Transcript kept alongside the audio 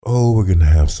Oh, we're gonna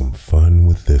have some fun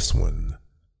with this one.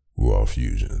 Raw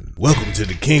Fusion. Welcome to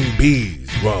the King B's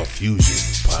Raw Fusion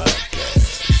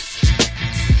podcast.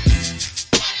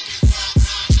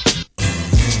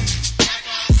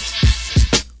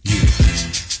 Yeah.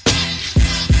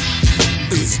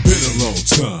 It's been a long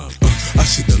time. I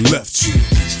should have left you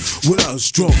without a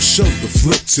strong show to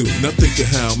flip to. Now think of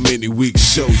how many week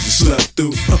shows you slept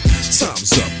through.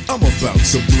 Time's up. I'm about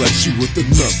to bless you with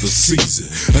another season,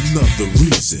 another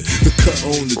reason to cut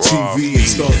on the TV and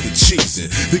start the cheesing.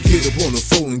 To get up on the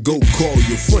phone and go call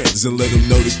your friends and let them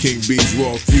know the King B's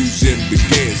Raw Fusion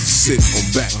begins. Sit on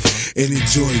back and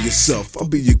enjoy yourself. I'll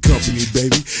be your company,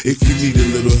 baby. If you need a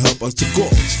little help, I took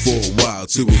off for a while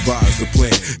to revise the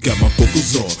plan. Got my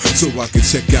focus on so I can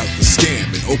check out the scam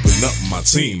and open up my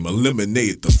team.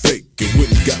 Eliminate the fake and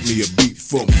went and got me a beat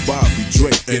from Bobby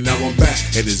Drake. And now I'm back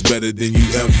and it's better than you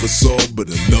ever saw. But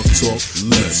enough talk,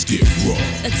 let's get raw.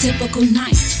 A typical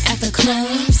night at the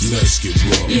clubs. Let's get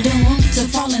raw. You don't want to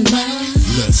fall in love.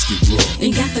 Let's get raw.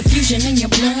 You got the fusion in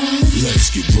your blood.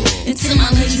 Let's get raw. And to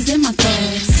my ladies and my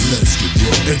thugs. Let's get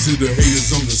raw. And to the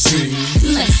haters on the scene.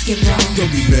 Let's get raw.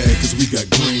 Don't be mad cause we got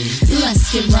green.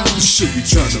 Let's get raw. You should be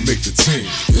trying to make the team.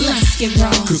 Let's get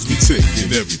raw. Cause we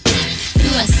taking everything.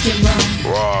 Let's get raw.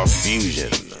 Raw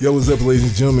Fusion. Yo, what's up, ladies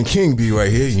and gentlemen? King B right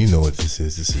here. You know what this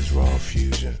is. This is Raw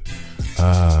Fusion.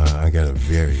 I got a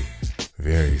very,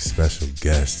 very special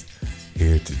guest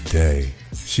here today.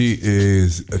 She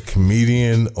is a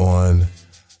comedian on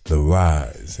the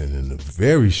rise, and in a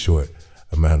very short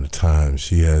amount of time,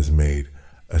 she has made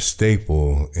a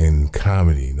staple in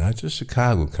comedy, not just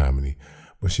Chicago comedy,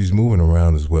 but she's moving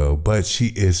around as well. But she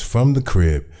is from the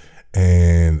crib,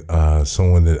 and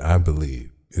someone that I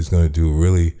believe is going to do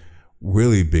really,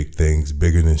 really big things,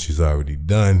 bigger than she's already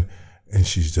done, and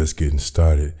she's just getting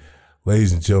started.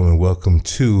 Ladies and gentlemen, welcome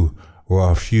to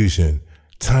Raw Fusion,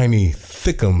 Tiny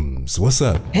Thickums. What's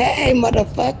up? Hey,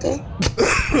 motherfucker.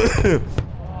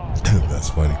 That's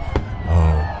funny.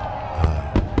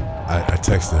 I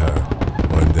texted her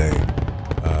one day,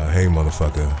 hey,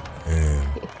 motherfucker,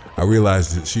 and I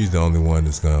realized that she's the only one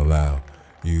that's going to allow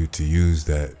you to use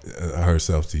that,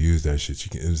 herself to use that shit.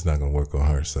 It's not going to work on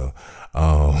her, so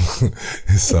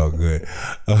it's all good.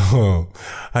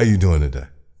 How you doing today?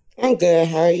 I'm good.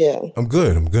 How are you? I'm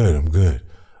good.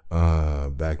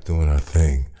 Back doing our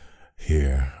thing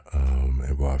here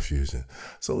at Raw Fusion.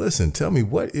 So listen, tell me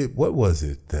what was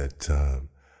it that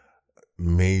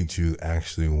made you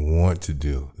actually want to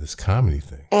do this comedy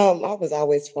thing? I was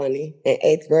always funny. In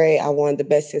 8th grade, I won the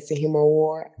Best Sense of Humor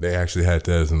award. They actually had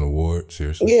that as an award?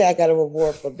 Seriously? Yeah, I got an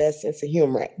award for Best Sense of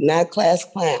Humor. Not class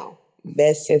clown.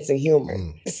 Best Sense of Humor.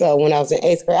 So when I was in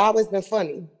 8th grade, I always been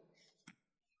funny.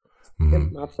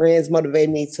 Mm-hmm. My friends motivated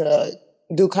me to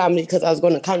do comedy because I was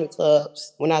going to comedy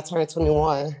clubs when I turned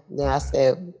 21. Then I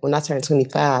said, when I turned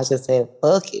 25, I just said,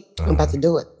 fuck it. I'm about to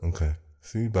do it. Okay.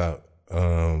 See, about,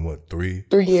 3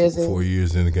 years 4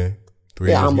 years in the game? 3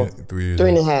 yeah, years? Almost. 3 years.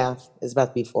 3.5. It's about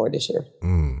to be 4 this year.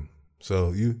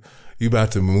 So you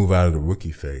about to move out of the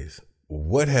rookie phase.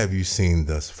 What have you seen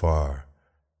thus far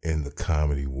in the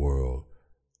comedy world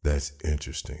that's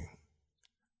interesting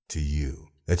to you,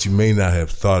 that you may not have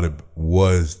thought it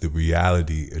was the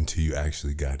reality until you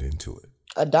actually got into it?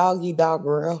 A dog-eat-dog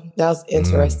world. That was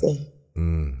interesting.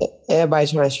 Everybody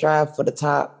trying to strive for the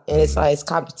top. And it's like, it's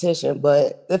competition.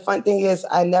 But the fun thing is,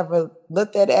 I never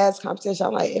looked at it as competition.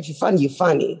 I'm like, if you're funny, you're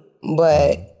funny.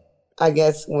 But I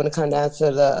guess when it comes down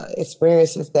to the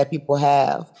experiences that people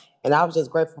have, and I was just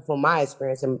grateful for my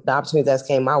experience and the opportunities that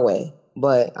came my way.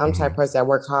 But I'm the type of person that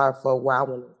work hard for where I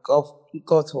want to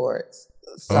go towards.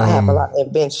 So I have a lot of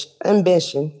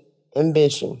ambition.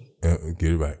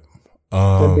 Get it right.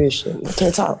 Ambition. I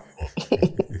can't talk.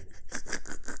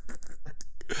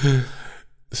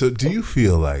 So do you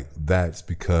feel like that's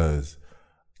because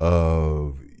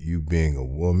of you being a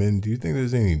woman? Do you think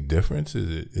there's any difference?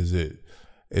 Is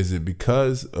it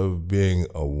because of being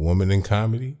a woman in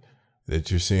comedy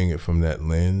that you're seeing it from that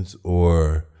lens,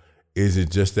 or is it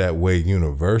just that way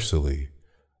universally?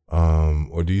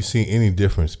 Or do you see any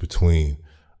difference between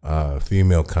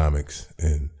female comics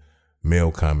and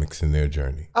male comics in their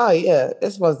journey? Oh yeah,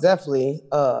 it's most definitely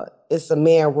it's a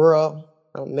man world.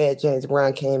 Mad James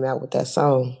Brown came out with that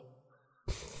song.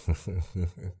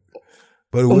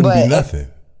 But it wouldn't be nothing.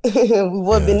 We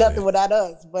wouldn't be nothing without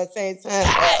us. But at the same time,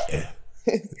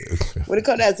 when it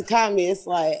comes down to comedy, it's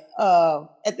like,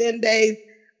 at the end of the day,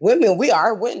 women, we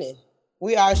are winning.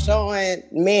 We are showing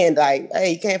men like,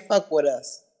 hey, you can't fuck with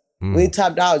us. We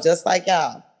top dog just like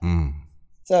y'all.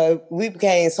 So we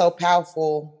became so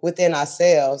powerful within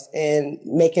ourselves and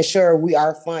making sure we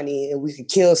are funny and we can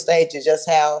kill stages just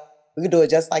how We can do it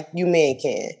just like you men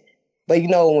can. But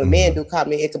when men do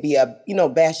comedy, it could be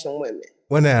bashing women.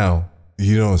 Well, now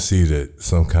you don't see that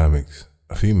some comics,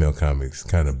 female comics,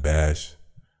 kind of bash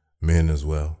men as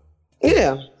well.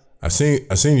 Yeah. I seen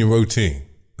your routine.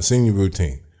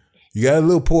 You got a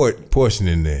little portion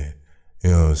in there.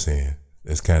 You know what I'm saying?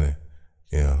 That's kind of,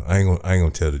 I ain't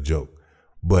gonna tell the joke,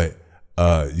 but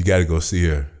you got to go see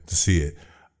her to see it.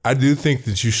 I do think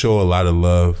that you show a lot of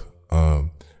love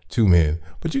to men,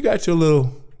 but you got your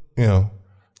little,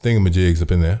 thingamajigs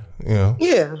up in there.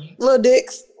 Yeah, little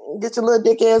dicks. Get your little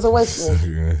dick ass away from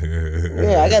me.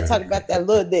 Yeah, I got to talk about that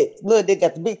little dick. Little dick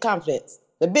got the big confidence,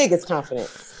 the biggest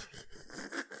confidence.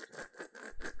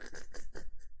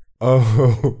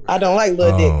 Oh, I don't like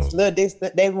little dicks. Little dicks,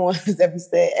 they the ones that be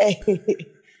saying, hey,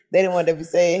 they the one that be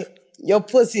saying, your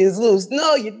pussy is loose.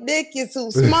 No, your dick is too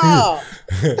small.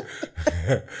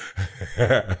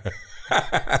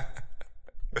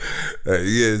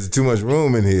 There's too much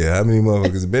room in here. How many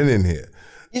motherfuckers been in here?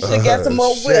 You should get some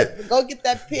more whip. Go get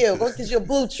that pill. Go get your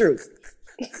Bluetooth.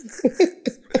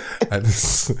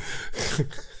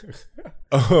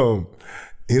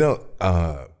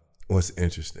 What's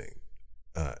interesting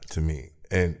to me,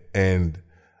 and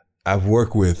I've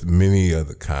worked with many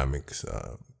other comics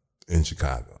in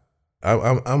Chicago.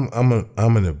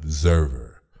 I'm an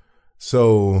observer.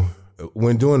 So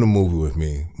when doing a movie with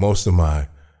me, most of my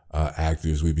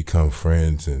actors, we become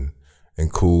friends and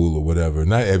cool or whatever.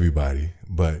 Not everybody,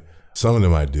 but some of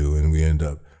them I do, and we end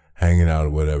up hanging out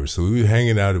or whatever. So we were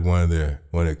hanging out at one of their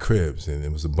cribs, and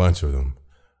it was a bunch of them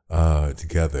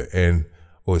together. And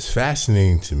what was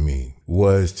fascinating to me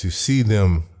was to see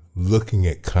them looking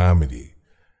at comedy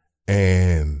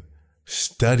and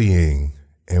studying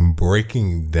and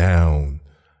breaking down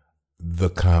the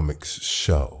comics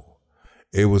show.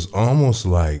 It was almost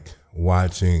like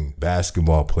watching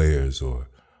basketball players or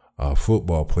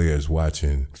football players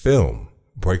watching film,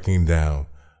 breaking down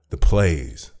the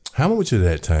plays. How much of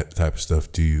that type of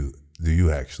stuff do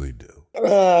you actually do?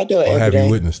 I do it or every have day.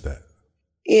 You witnessed that?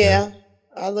 Yeah.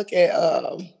 I look at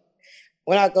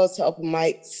when I go to open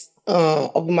mics,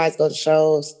 go to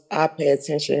shows, I pay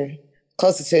attention,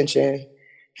 close attention,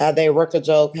 how they work a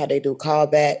joke, how they do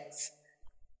callbacks,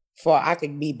 for I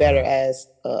could be better as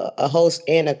a host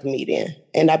and a comedian.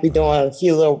 And I be doing a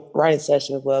few little writing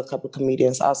sessions with a couple of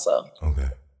comedians also. Okay.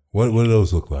 What do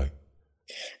those look like?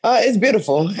 It's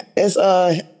beautiful.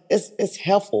 It's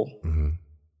helpful. Mm-hmm.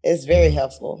 It's very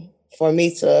helpful for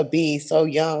me to be so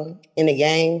young in the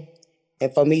game,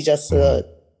 and for me just to,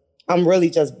 I'm really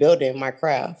just building my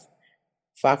craft.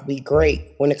 So I could be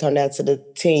great when it comes down to the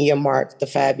 10-year mark, the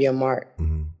 5-year mark.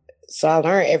 Mm-hmm. So I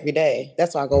learn every day.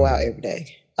 That's why I go out every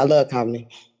day. I love comedy.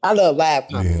 I love live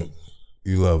comedy. Yeah.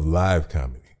 You love live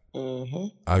comedy. Mm-hmm.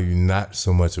 Are you not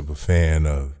so much of a fan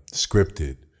of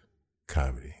scripted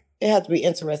comedy? It has to be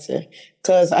interesting,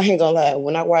 because I ain't gonna lie,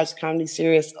 when I watch comedy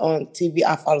series on TV,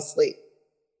 I fall asleep.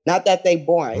 Not that they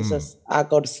boring, it's just I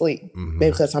go to sleep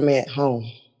because I'm at home,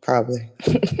 probably.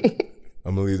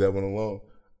 I'm gonna leave that one alone.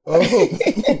 Oh,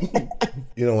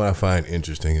 what I find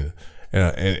interesting,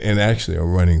 and actually a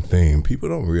running theme, people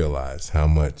don't realize how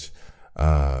much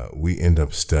we end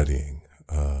up studying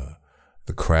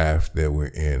the craft that we're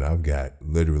in. I've got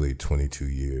literally 22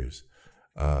 years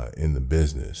in the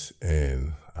business,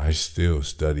 and I still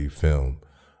study film.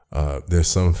 There's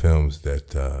some films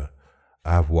that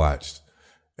I've watched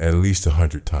at least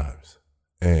 100 times,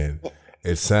 and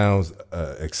it sounds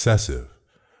excessive,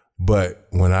 but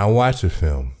when I watch a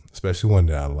film, especially one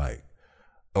that I like,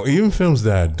 or even films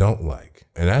that I don't like,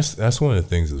 and that's one of the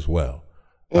things as well.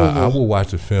 I will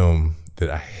watch a film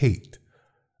that I hate,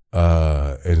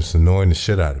 and it's annoying the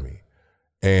shit out of me,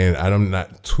 and I'm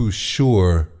not too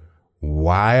sure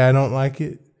why I don't like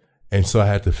it, and so I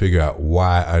had to figure out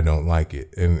why I don't like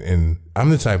it. And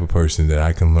I'm the type of person that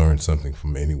I can learn something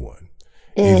from anyone,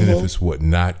 even if it's what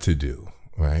not to do,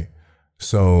 right?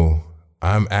 So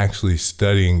I'm actually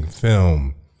studying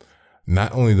film,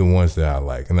 not only the ones that I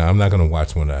like, and I'm not going to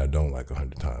watch one that I don't like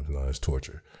 100 times. No, that's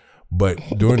torture. But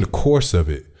during the course of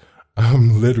it,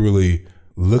 I'm literally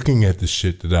looking at the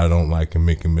shit that I don't like and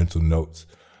making mental notes,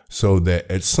 so that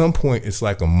at some point it's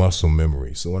like a muscle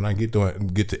memory. So when I get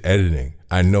to editing,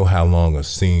 I know how long a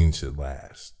scene should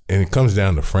last. And it comes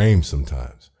down to frames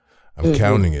sometimes. I'm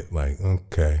counting it like,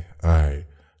 okay, all right,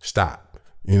 stop.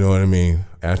 You know what I mean?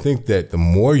 And I think that the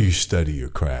more you study your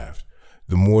craft,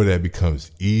 the more that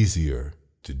becomes easier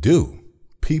to do.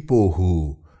 People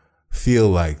who feel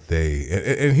like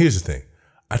and here's the thing,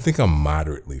 I think I'm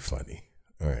moderately funny,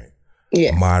 all right?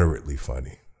 Yeah. Moderately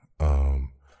funny.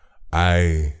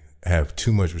 I have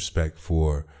too much respect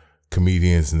for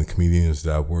comedians and the comedians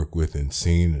that I work with and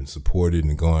seen and supported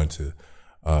and gone to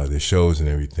their shows and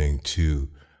everything to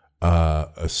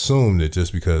assume that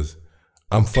just because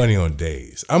I'm funny on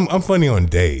days, I'm funny on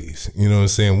days. You know what I'm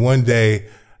saying? One day,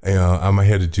 I might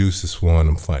have the juice this one,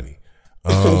 I'm funny.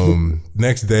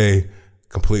 Next day,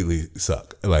 completely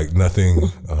suck. Like nothing.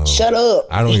 Shut up.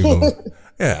 I don't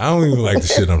even like the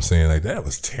shit I'm saying. Like that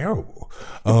was terrible.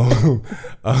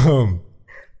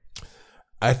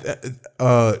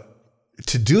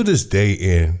 To do this day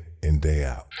in and day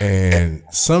out, and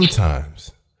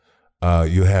sometimes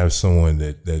you have someone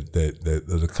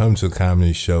that come to a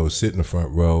comedy show, sit in the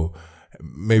front row,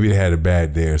 maybe they had a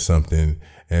bad day or something,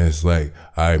 and it's like,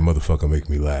 all right, motherfucker, make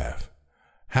me laugh.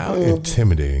 How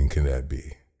intimidating can that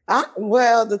be?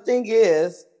 Well, the thing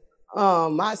is,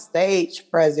 my stage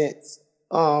presence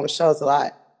shows a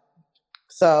lot.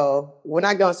 So when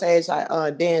I go on stage, I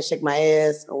dance, shake my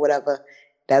ass or whatever.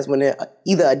 That's when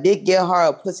either a dick get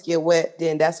hard or pussy get wet.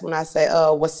 Then that's when I say,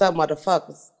 what's up,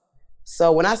 motherfuckers?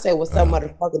 So when I say what's up,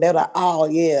 motherfucker, they're like, oh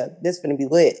yeah, this finna be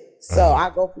lit. So I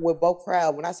go with both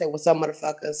crowd. When I say what's up,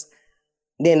 motherfuckers,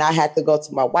 then I have to go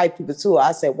to my white people too.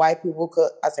 I say white people,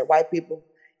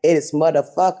 it is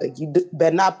motherfucker. You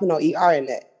better not put no ER in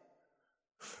that.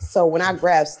 So when I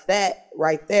grab that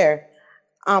right there,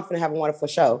 I'm finna have a wonderful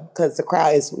show because the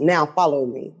crowd is now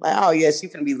following me. Like, oh yeah, she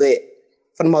finna be lit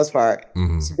for the most part.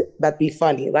 She's about to be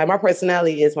funny. Like my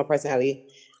personality is my personality.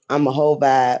 I'm a whole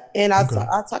vibe. And I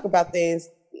talk about things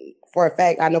for a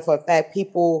fact. I know for a fact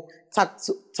people talk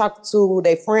to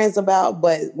their friends about,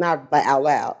 but not like out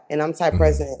loud. And I'm the type of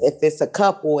person, if it's a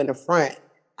couple in the front,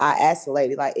 I ask the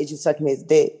lady, like, is you sucking his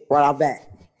dick? Right out back.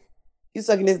 You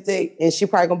sucking his dick? And she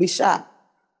probably gonna be shocked.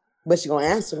 But she gonna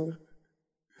answer me.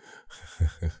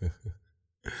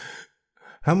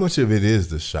 How much of it is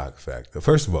the shock factor?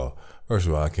 First of all,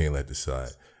 I can't let this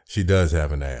slide. She does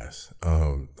have an ass.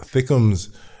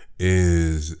 Thickums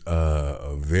is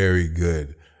a very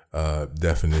good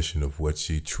definition of what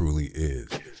she truly is,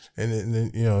 and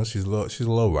then she's low. She's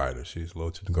a low rider. She's low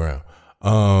to the ground.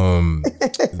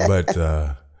 But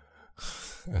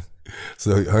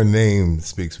so her name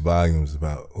speaks volumes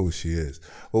about who she is.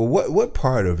 Well, what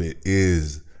part of it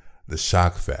is the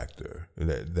shock factor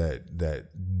that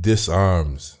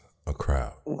disarms a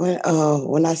crowd?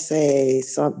 When I say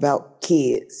something about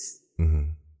kids,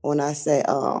 when I say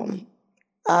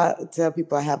I tell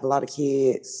people I have a lot of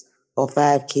kids or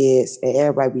 5 kids and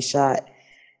everybody be shocked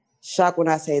when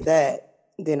I say that.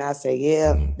 Then I say,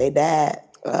 yeah, they died.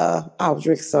 I was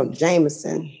drinking some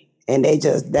Jameson and they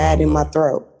just died in my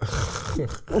throat.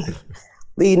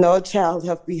 Leave no child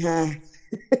left behind.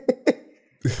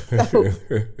 So,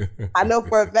 I know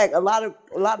for a fact a lot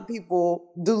of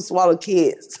people do swallow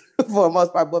kids for the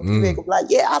most part, but people can be like,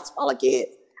 yeah, I swallow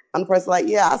kids. I'm the person like,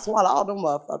 yeah, I swallow all them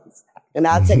motherfuckers. And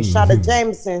I'll take a shot of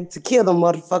Jameson to kill them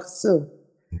motherfuckers too.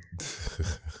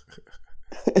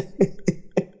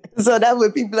 So that's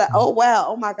when people like, oh wow,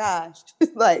 oh my gosh.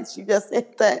 Like she just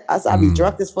said that. I said I be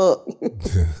drunk as fuck.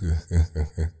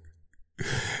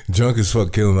 Drunk as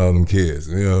fuck killing all them kids.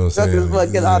 You know what I'm saying? Drunk as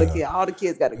fuck killing all the kids. All the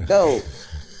kids gotta go.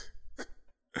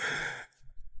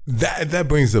 That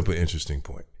brings up an interesting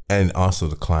point. And also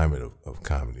the climate of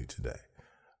comedy today.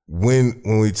 When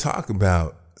we talk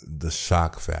about the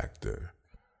shock factor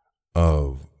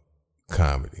of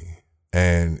comedy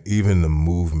and even the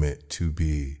movement to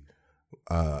be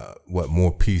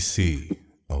more PC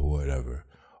or whatever,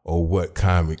 or what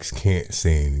comics can't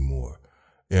say anymore.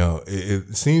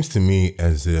 It seems to me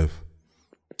as if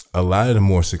a lot of the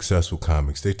more successful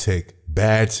comics, they take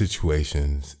bad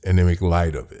situations and they make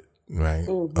light of it, right?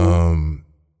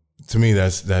 To me,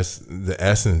 that's the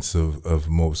essence of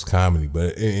most comedy,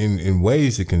 but in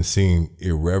ways it can seem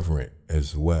irreverent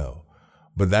as well.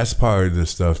 But that's part of the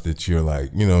stuff that you're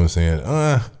like, you know what I'm saying?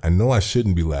 I know I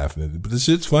shouldn't be laughing at it, but this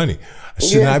shit's funny. I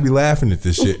should not be laughing at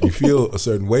this shit. You feel a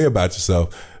certain way about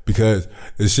yourself because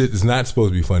this shit is not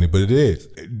supposed to be funny, but it is.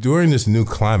 During this new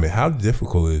climate, how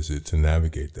difficult is it to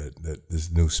navigate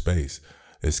this new space,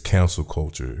 this cancel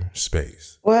culture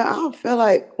space? Well, I don't feel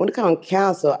like when it comes to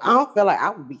cancel, I don't feel like I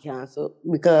would be canceled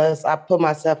because I put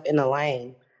myself in a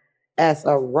lane as a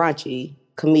raunchy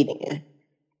comedian.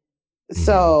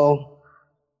 So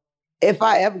if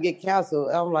I ever get canceled,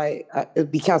 I'm like,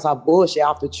 it'd be canceled off bullshit,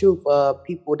 off the truth of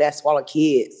people that swallow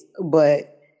kids.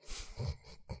 But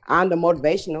I'm the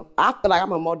motivational. I feel like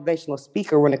I'm a motivational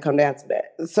speaker when it comes down to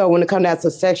that. So when it comes down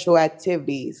to sexual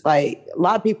activities, like a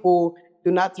lot of people do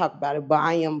not talk about it, but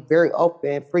I am very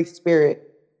open,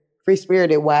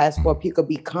 free-spirited wise for people to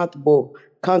be comfortable,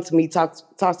 come to me, talk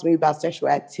to me about sexual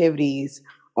activities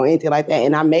or anything like that.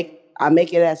 And I make I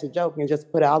make it as a joke and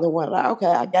just put it all in one. Like, okay,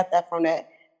 I got that from that.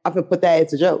 I can put that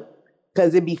as a joke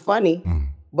because it'd be funny.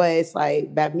 But it's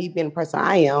like, by me being the person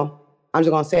I am, I'm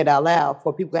just going to say it out loud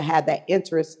for people to have that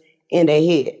interest in their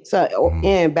head. So,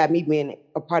 and by me being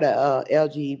a part of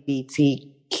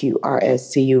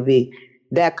LGBTQRSTUV,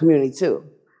 that community too.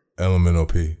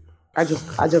 LMNOP. I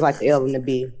just like the L and the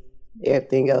B.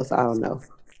 Everything else, I don't know.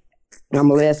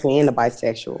 I'm a lesbian and a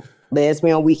bisexual.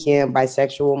 Lesbian on weekend,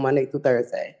 bisexual Monday through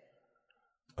Thursday.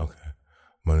 Okay.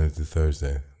 Monday through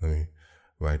Thursday. Let me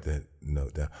write that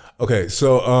note down. Okay,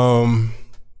 so I'm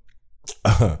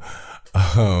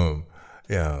a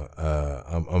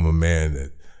man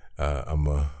that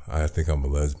I think I'm a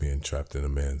lesbian trapped in a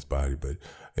man's body, but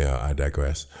yeah, I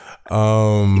digress.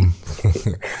 I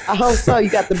hope so. You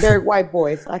got the very white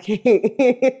voice. I can't.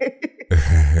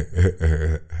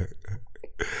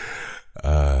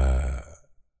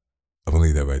 I'm gonna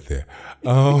leave that right there.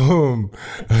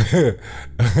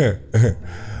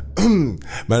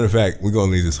 Matter of fact, we're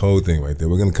gonna leave this whole thing right there.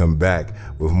 We're gonna come back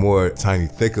with more Tiny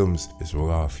Thickums. It's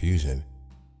Raw Fusion.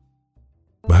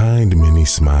 Behind many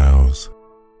smiles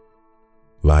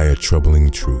lie a troubling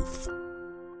truth.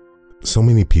 So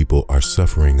many people are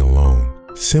suffering alone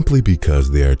simply because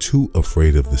they are too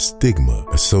afraid of the stigma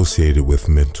associated with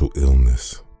mental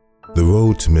illness. The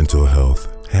road to mental health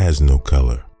has no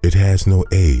color. It has no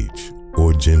age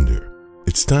or gender.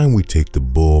 It's time we take the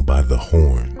bull by the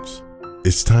horns.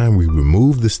 It's time we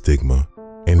remove the stigma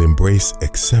and embrace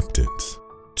acceptance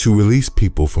to release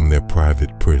people from their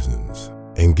private prisons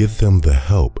and give them the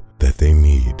help that they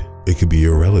need. It could be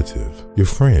your relative, your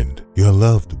friend, your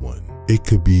loved one. It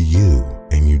could be you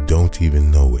and you don't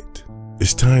even know it.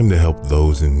 It's time to help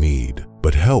those in need,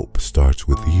 but help starts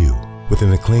with you. With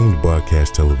an acclaimed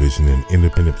broadcast television and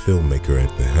independent filmmaker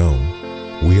at the helm,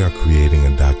 we are creating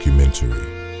a documentary.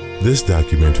 This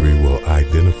documentary will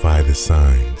identify the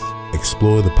signs,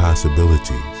 explore the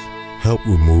possibilities, help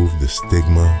remove the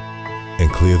stigma,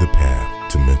 and clear the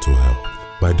path to mental health.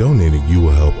 By donating, you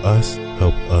will help us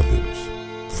help others.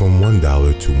 From $1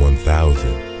 to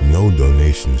 $1,000, no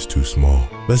donation is too small.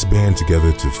 Let's band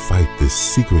together to fight this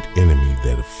secret enemy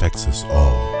that affects us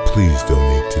all. Please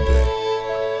donate today.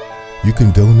 You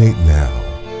can donate now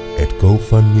at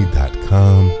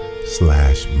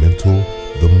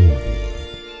GoFundMe.com/mentalthemovie.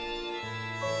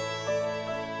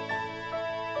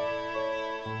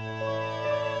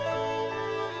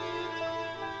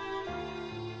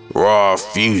 Raw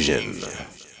Fusion.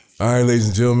 All right, ladies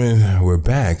and gentlemen, we're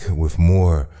back with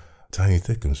more Tiny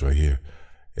Thickums right here.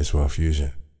 It's Raw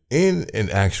Fusion. In an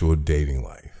actual dating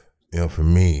life, for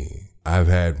me, I've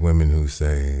had women who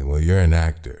say, well, you're an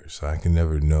actor, so I can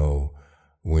never know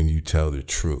when you tell the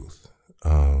truth.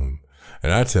 And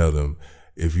I tell them,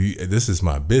 this is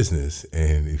my business,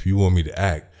 and if you want me to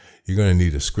act, you're going to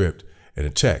need a script and a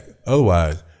check.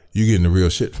 Otherwise, you're getting the real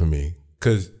shit from me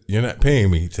because you're not paying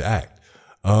me to act.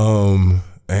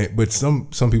 But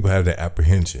some people have that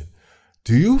apprehension.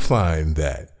 Do you find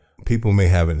that people may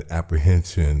have an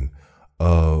apprehension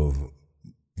of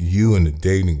you in the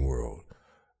dating world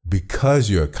because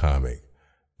you're a comic,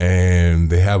 and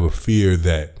they have a fear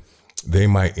that they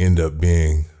might end up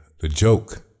being the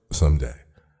joke someday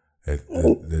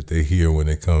that they hear when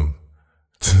they come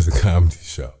to the comedy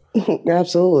show?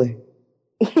 Absolutely.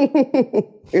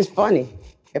 It's funny.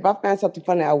 If I find something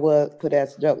funny, I would put it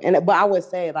as a joke. But I would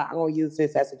say, like, I'm gonna use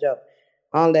this as a joke.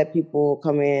 I don't let people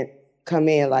come in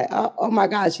like, oh my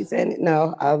God, she said it.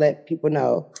 No, I'll let people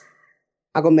know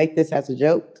I'm gonna make this as a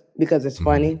joke because it's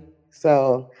funny.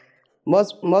 So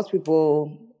most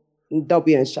people don't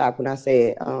be in shock when I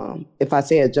say it. If I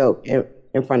say a joke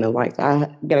in front of, like,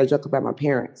 I got a joke about my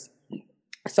parents.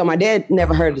 So my dad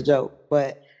never heard the joke,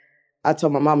 but I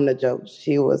told my mom the joke.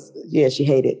 She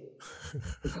hated it.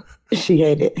 She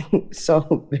hated it so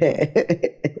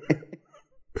bad.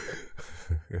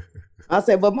 I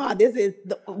said, but Mom, this is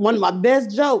one of my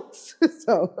best jokes.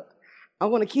 So I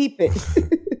want to keep it.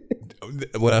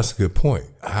 Well, that's a good point.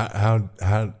 How,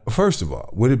 first of all,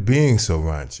 with it being so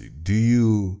raunchy, do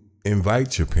you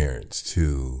invite your parents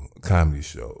to comedy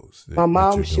shows? My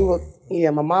mom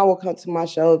will come to my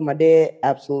shows. My dad,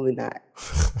 absolutely not.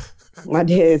 My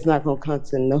dad is not going to come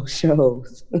to no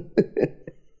shows.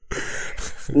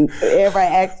 Everybody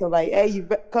asks him, like, hey, you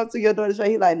come to your daughter's show?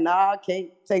 He's like, nah, I can't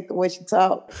take the way she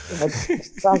talk.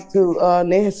 Talk to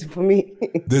Nancy for me.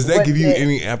 Does that give you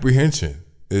any apprehension?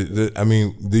 Is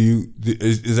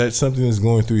that something that's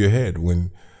going through your head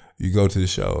when you go to the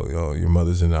show? Your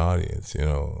mother's in the audience.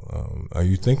 Are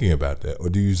you thinking about that, or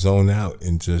do you zone out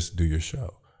and just do your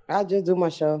show? I just do my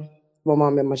show. my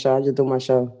mom at my show. I just do my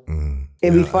show. Mm.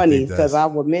 It'd be I funny think because that's- I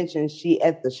would mention she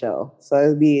at the show. So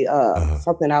it'd be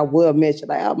something I will mention,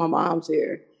 like, oh, my mom's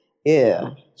here.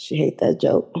 Yeah, she hate that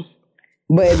joke.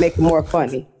 But it make it more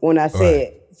funny when I say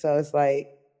it. So it's like,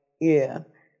 yeah.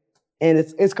 And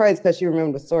it's crazy because she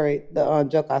remember the story, the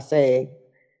joke I say.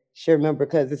 She remember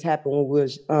because this happened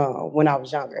when I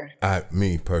was younger.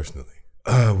 Me personally,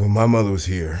 when my mother was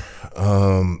here,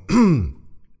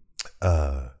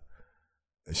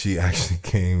 she actually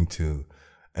came to,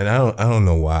 and I don't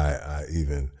know why I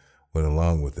even went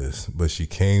along with this, but she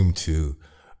came to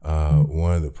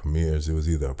one of the premieres. It was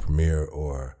either a premiere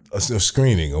or a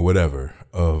screening or whatever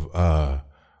of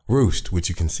Roost, which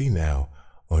you can see now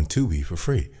on Tubi for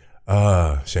free.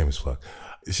 Shameless plug.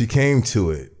 She came to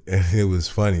it, and it was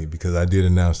funny because I did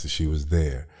announce that she was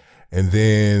there. And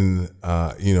then,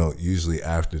 usually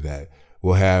after that,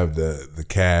 we'll have the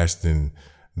cast, and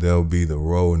there'll be the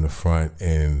row in the front,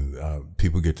 and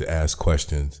people get to ask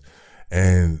questions.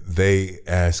 And they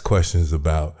asked questions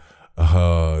about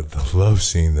the love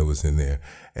scene that was in there,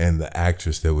 and the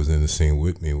actress that was in the scene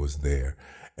with me was there.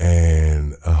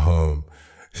 And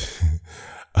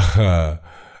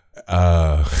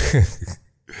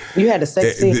you had a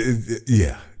sex scene?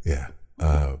 Yeah.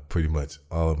 Pretty much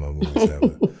all of my movies have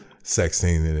a sex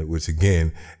scene in it, which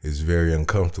again is very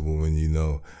uncomfortable when you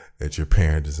know that your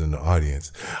parent is in the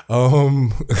audience.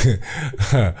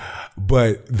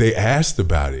 But they asked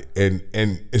about it, and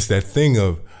it's that thing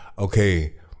of,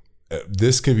 okay,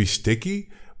 this can be sticky,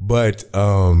 but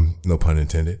no pun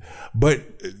intended, but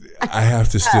I have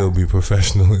to still be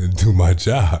professional and do my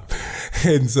job.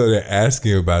 And so they're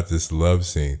asking about this love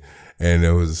scene, and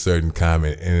there was a certain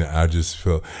comment, and I just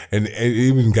felt, and it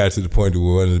even got to the point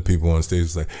where one of the people on stage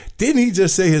was like, didn't he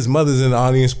just say his mother's in the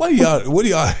audience? What are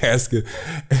y'all asking?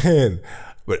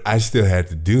 But I still had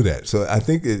to do that. So I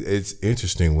think it's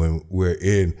interesting when we're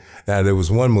in, now there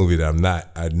was one movie that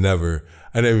I never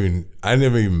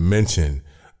even mentioned,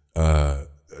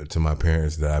 to my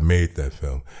parents that I made that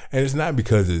film. And it's not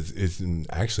because it's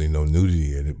actually no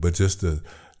nudity in it, but just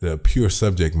the pure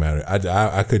subject matter.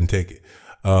 I couldn't take it.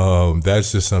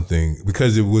 That's just something,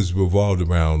 because it was revolved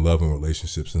around love and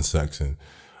relationships and sex, and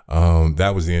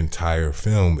that was the entire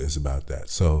film is about that.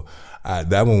 So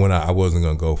that one I wasn't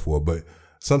gonna go for, but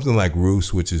something like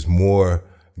Roost, which is more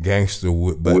gangster,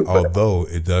 but although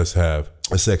it does have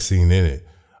a sex scene in it,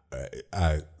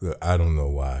 I don't know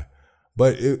why,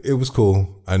 but it was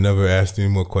cool. I never asked any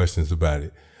more questions about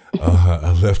it.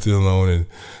 I left it alone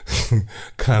and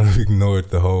kind of ignored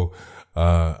the whole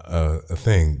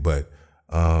thing, but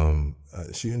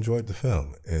she enjoyed the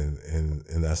film, and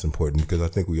that's important, because I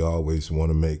think we always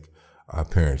want to make our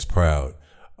parents proud,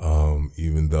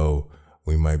 even though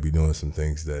we might be doing some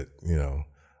things that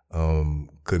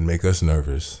could make us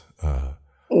nervous.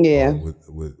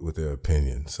 With their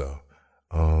opinion. So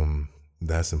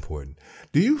that's important.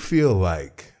 Do you feel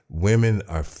like women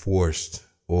are forced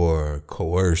or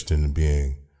coerced into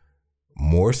being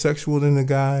more sexual than the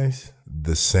guys,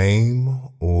 the same,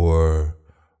 or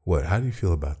what? How do you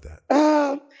feel about that?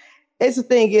 It's the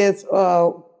thing is,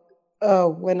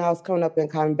 when I was coming up and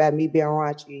coming back, me being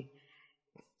raunchy,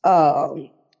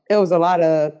 it was a lot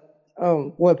of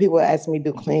when people asked me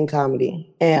to do clean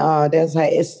comedy, and there's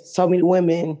like, it's so many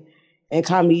women in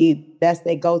comedy that's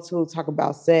they go to talk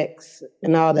about sex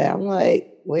and all that. I'm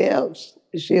like, well,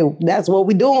 shit, that's what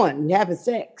we doing, having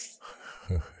sex,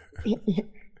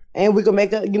 and we can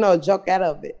make a joke out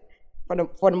of it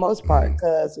for the most part,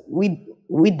 because we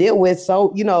deal with,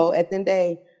 so at the end of the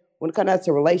day, when it comes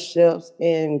to relationships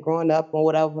and growing up and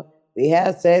whatever, we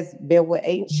have sex, been with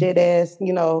ain't shit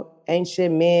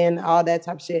men, all that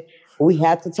type of shit. We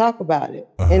have to talk about it.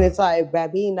 And it's like, by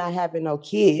me not having no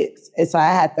kids, it's like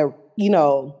I had to,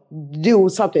 do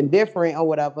something different or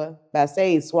whatever by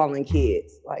saying swallowing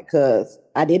kids. Like, cause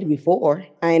I did it before.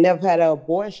 I ain't never had an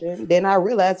abortion. Then I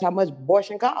realized how much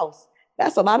abortion costs.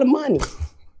 That's a lot of money.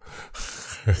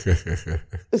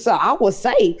 So I was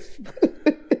safe.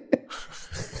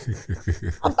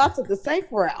 I took the safe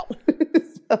route.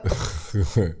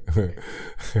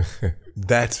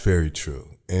 That's very true.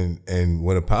 And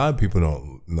what a lot of people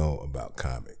don't know about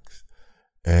comics,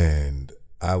 and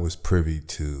I was privy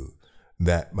to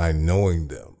that by knowing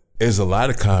them, is a lot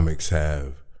of comics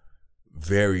have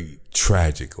very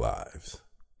tragic lives,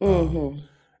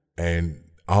 and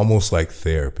almost like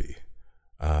therapy.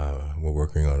 We're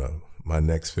working on my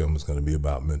next film is going to be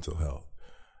about mental health.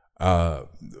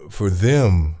 For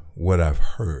them, what I've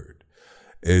heard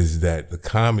is that the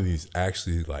comedy is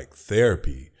actually like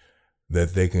therapy,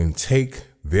 that they can take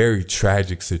very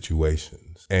tragic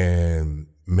situations and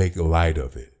make light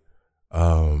of it.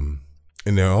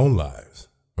 in their own lives,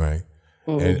 right?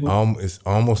 And it's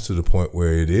almost to the point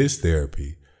where it is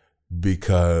therapy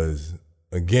because,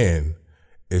 again,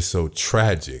 it's so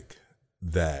tragic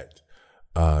that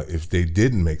if they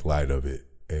didn't make light of it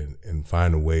and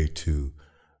find a way to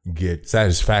get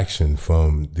satisfaction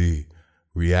from the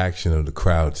reaction of the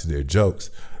crowd to their jokes,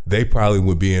 they probably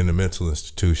would be in a mental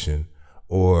institution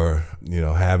or,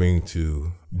 having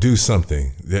to do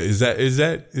something. Is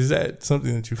that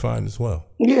something that you find as well?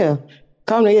 Yeah.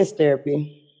 Comedy is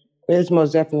therapy. It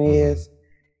most definitely is.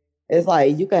 It's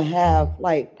like you can have,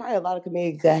 probably a lot of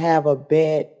comedians that have a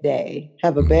bad day.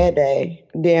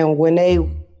 Then when they,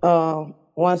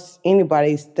 once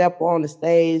anybody step on the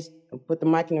stage and put the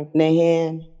mic in their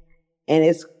hand, and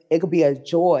it could be a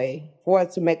joy for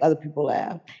it to make other people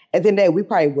laugh. At the end of the day, we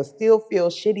probably would still feel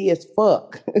shitty as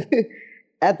fuck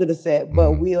after the set,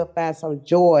 but we'll find some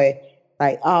joy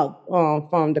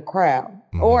from the crowd.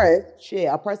 Or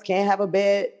a person can't have a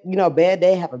bad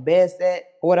day, have a bad set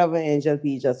or whatever, and just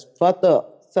be fucked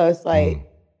up. So it's like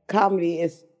comedy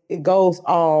it goes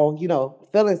all,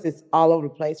 feelings is all over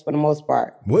the place for the most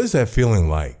part. What is that feeling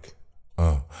like?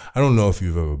 I don't know if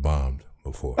you've ever bombed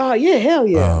before. Oh yeah, hell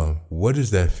yeah. What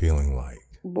is that feeling like?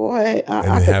 Boy,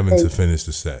 and having to finish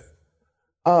the set.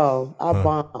 Oh, I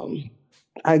bombed.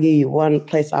 I'll give you one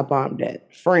place I bombed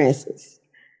at. Francis.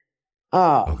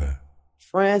 Okay.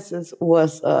 Francis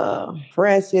was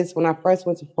when I first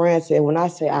went to Francis, and when I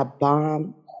say I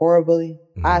bombed horribly,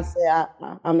 I say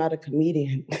I'm not a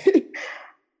comedian.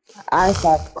 I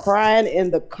started crying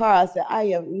in the car. I said, I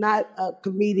am not a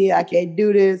comedian. I can't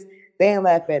do this. They ain't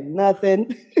laugh at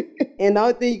nothing. And the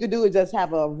only thing you can do is just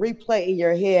have a replay in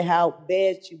your head how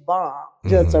bad you bombed.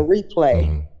 Just a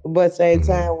replay. But at the same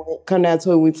time, when it come down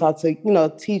to it, we talk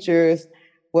to, teachers,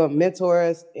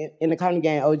 mentors in the comedy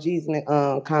game, OGs in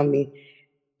the comedy.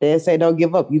 They say, don't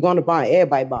give up. You're going to bomb.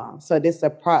 Everybody bomb. So this is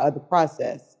a part of the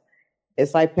process.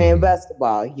 It's like playing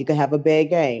basketball. You can have a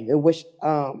bad game.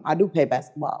 I do play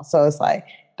basketball. So it's like,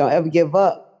 don't ever give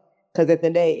up. Because at the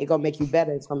end of the day, it's going to make you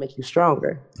better. It's going to make you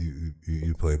stronger.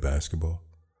 You play basketball?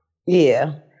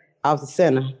 Yeah. I was a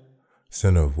center.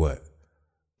 Center of what?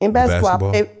 In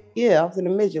basketball? I was in the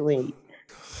midget league.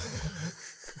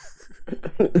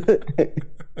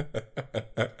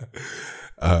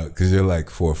 Because you're like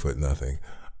 4 foot nothing.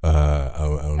 I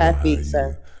don't know feet,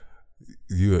 sir.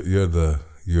 You're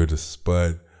the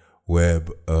Spud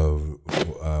Webb of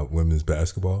women's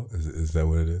basketball. Is that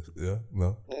what it is? Yeah.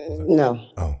 No. No.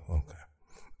 Oh, okay.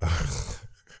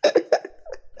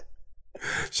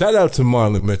 Shout out to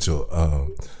Marlon Mitchell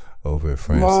over at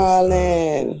Francis.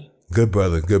 Marlon. Good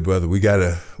brother. We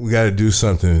gotta do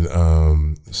something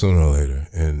sooner or later.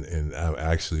 And I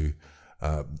actually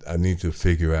I need to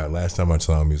figure out. Last time I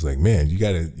saw him, he was like, "Man, you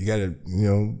gotta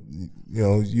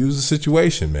use the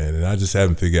situation, man." And I just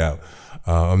haven't figured out.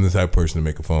 I'm the type of person to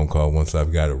make a phone call once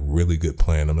I've got a really good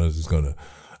plan. I'm not just gonna,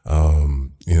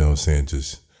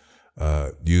 just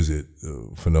use it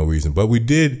for no reason. But we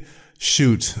did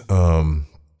shoot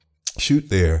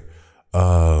there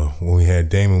when we had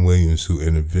Damon Williams, who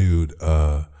interviewed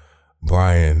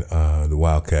Brian, the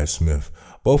Wildcat Smith.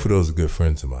 Both of those are good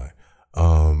friends of mine.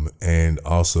 And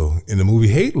also in the movie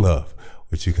Hate Love,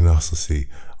 which you can also see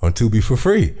on Tubi for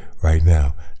free right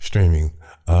now, streaming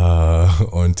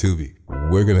on Tubi.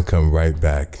 We're gonna come right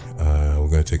back. We're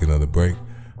gonna take another break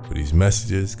for these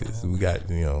messages because we got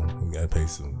to pay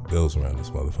some bills around this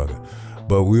motherfucker.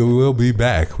 But we will be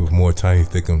back with more Tiny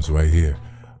Thickums right here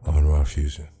on Raw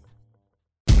Fusion.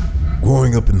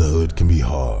 Growing up in the hood can be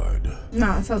hard.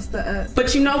 Nah, so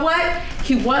but you know what?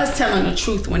 He was telling the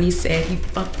truth when he said he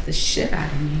fucked the shit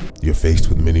out of me. You're faced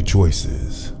with many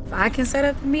choices. If I can set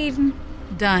up the meeting,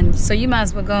 done. So you might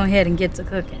as well go ahead and get to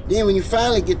cooking. Then when you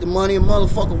finally get the money, a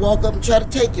motherfucker walk up and try to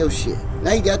take your shit.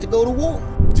 Now you got to go to war.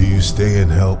 Do you stay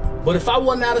and help? But if I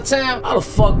wasn't out of town, I'd have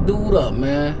fucked dude up,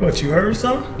 man. What, you heard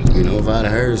something? You know, if I'd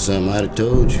have heard something, I'd have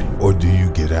told you. Or do you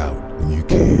get out when you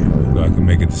can? So I can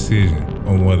make a decision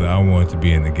on whether I want to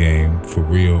be in the game for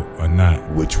real or not.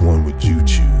 Which one would you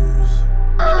choose?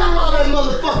 I'm all that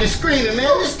motherfucking screaming, man.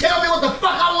 Just tell me what the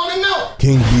fuck I want to know.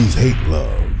 King B's Hate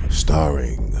Love,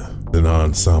 starring an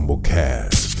ensemble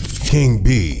cast. King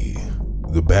B,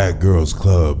 the Bad Girls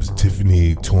Club's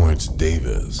Tiffany Torrance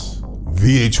Davis.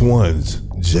 VH1's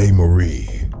Jay Marie.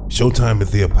 Showtime at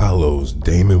the Apollo's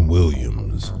Damon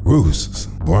Williams. Roosts,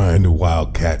 Brian the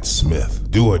Wildcat Smith.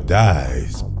 Do or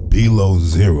Dies, Below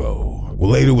Zero.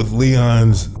 Later with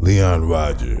Leon's Leon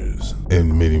Rogers.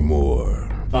 And many more.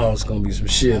 Oh, it's gonna be some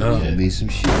shit, huh? Gonna be some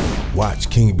shit. Watch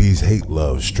King B's Hate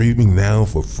Love streaming now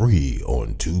for free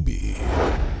on Tubi.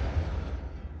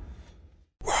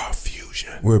 Raw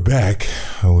Fusion. We're back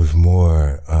with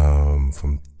more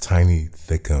from Tiny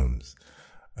Thickums,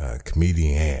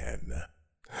 comedian.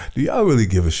 Do y'all really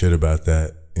give a shit about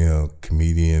that? You know,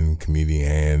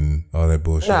 comedian, all that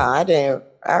bullshit? No, I didn't.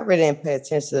 I really didn't pay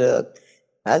attention to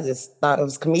I just thought it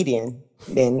was comedian.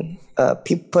 Then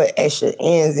people put extra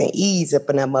N's and E's up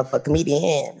in that motherfucker,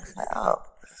 comedian. Like, oh.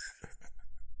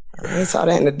 I ain't saw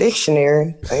that in the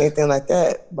dictionary or anything like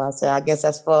that. But I said, I guess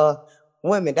that's for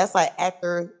women. That's like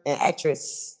actor and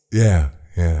actress. Yeah.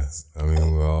 I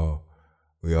mean,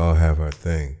 we all have our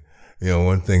thing. You know,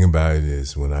 one thing about it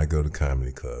is when I go to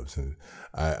comedy clubs, and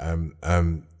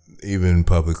I'm even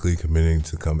publicly committing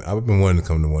to come. I've been wanting to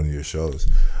come to one of your shows.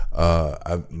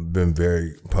 I've been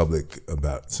very public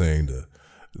about saying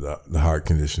the heart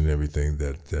condition and everything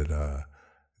that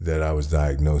I was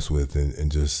diagnosed with,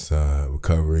 and just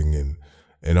recovering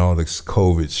and all this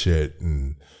COVID shit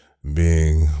and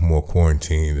being more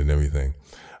quarantined and everything.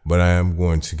 But I am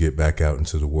going to get back out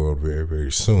into the world very,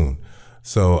 very soon.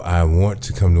 So I want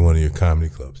to come to one of your comedy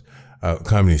clubs,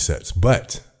 comedy sets.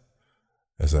 But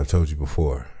as I told you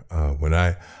before, when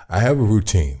I have a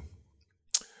routine,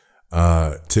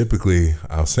 typically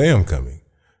I'll say I'm coming,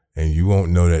 and you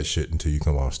won't know that shit until you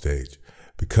come off stage,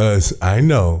 because I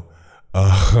know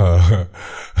I'm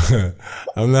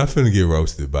not finna get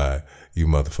roasted by you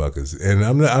motherfuckers, and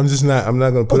I'm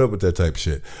not gonna put up with that type of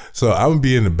shit. So I'm gonna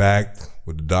be in the back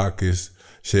with the darkest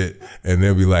shit, and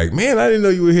they'll be like, "Man, I didn't know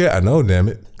you were here." I know, damn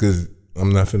it, because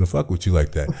I'm not finna fuck with you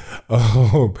like that.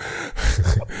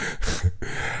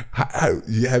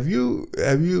 Have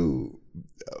you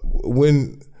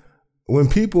when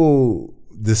people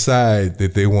decide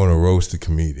that they want to roast a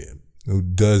comedian who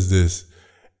does this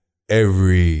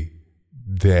every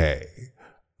day,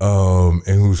 and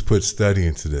who's put study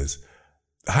into this,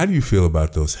 how do you feel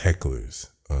about those hecklers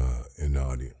in the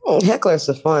audience? Hecklers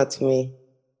are fun to me,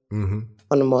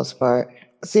 for the most part.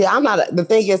 See, the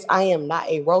thing is, I am not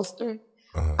a roaster.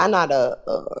 I'm not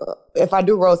if I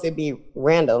do roast, it'd be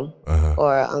random,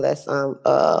 or unless I'm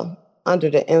under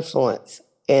the influence.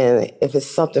 And if it's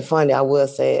something funny, I will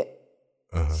say it.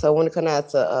 So when it comes out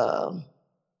to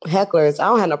hecklers, I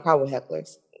don't have no problem with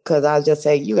hecklers, because I just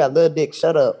say, you got little dick,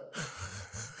 shut up.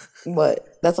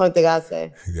 But that's the only thing I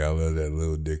say. Yeah, I love that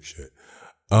little dick shit.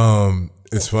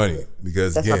 It's funny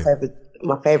because that's again,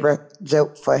 my favorite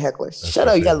joke for hecklers. Shut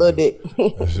up, you got a little dick.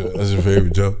 That's your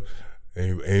favorite joke.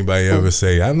 Anybody ever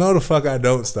say, I know the fuck I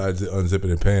don't, start unzipping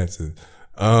their pants? And,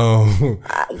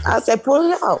 I said,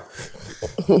 pull it out.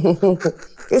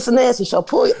 It's a nasty show.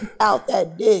 Pull out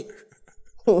that dick.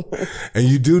 And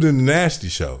you do the nasty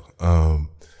show.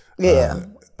 Yeah.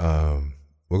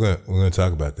 We're gonna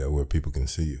talk about that, where people can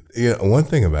see you. Yeah. One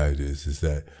thing about it is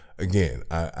that, again,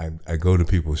 I go to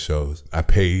people's shows. I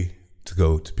pay to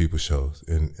go to people's shows,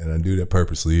 and I do that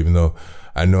purposely, even though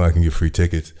I know I can get free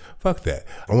tickets. Fuck that.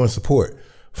 I want to support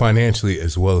financially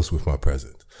as well as with my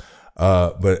presence.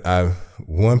 But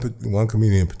one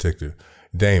comedian in particular,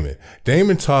 Damon.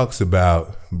 Damon talks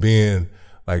about being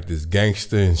like this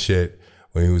gangster and shit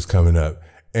when he was coming up.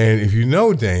 And if you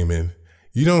know Damon,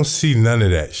 you don't see none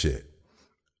of that shit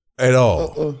at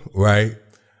all, right?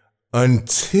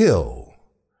 Until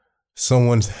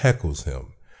someone heckles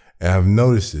him. And I've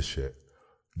noticed this shit.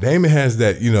 Damon has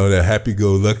that, that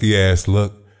happy-go-lucky ass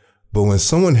look. But when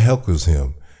someone heckles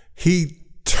him, he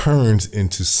turns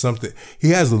into something.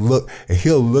 He has a look, and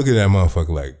he'll look at that motherfucker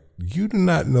like, you do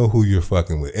not know who you're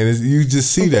fucking with. And you just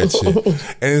see that shit.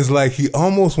 And it's like he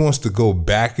almost wants to go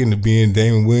back into being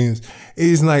Damon Williams. And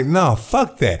he's like, nah,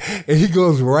 fuck that. And he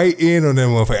goes right in on that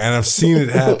motherfucker. And I've seen it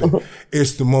happen.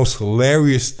 It's the most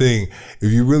hilarious thing.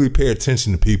 If you really pay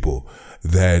attention to people,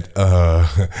 that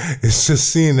it's just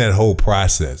seeing that whole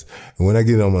process. And when I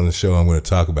get him on the show, I'm going to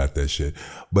talk about that shit.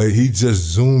 But he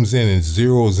just zooms in and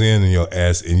zeroes in on your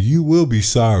ass, and you will be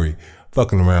sorry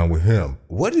fucking around with him.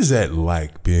 What is that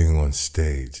like, being on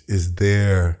stage?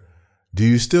 Do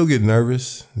you still get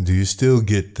nervous? Do you still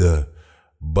get the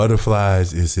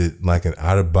butterflies? Is it like an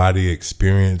out-of-body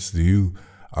experience?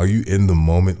 Are you in the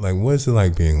moment? Like, what is it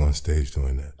like being on stage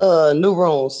doing that? New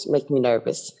rooms make me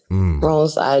nervous.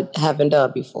 Rooms I haven't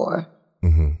done before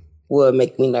would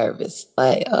make me nervous.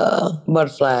 Like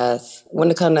butterflies. When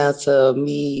it comes down to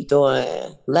me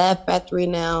doing Laugh Factory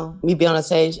now, me being on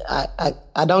stage,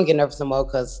 I don't get nervous anymore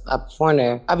because I perform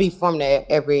there. I be performing there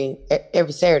every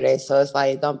Saturday, so it's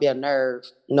like, don't be a nerve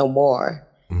no more.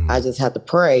 I just have to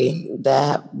pray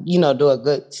that, do a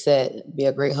good set, be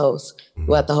a great host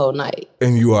throughout the whole night.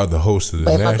 And you are the host of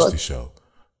the Nasty Show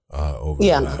over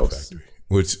at Laugh Factory,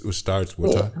 which starts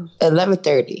what time?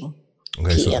 11:30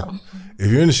 Okay, p.m. So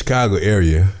if you're in the Chicago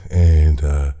area and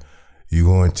you're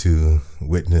going to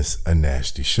witness a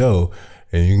nasty show,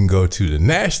 and you can go to the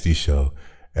nasty show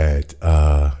at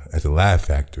the Laugh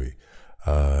Factory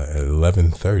at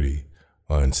 11:30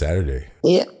 on Saturday.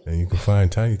 Yeah. And you can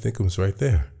find Tiny Thickums right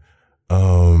there.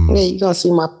 Yeah, you're gonna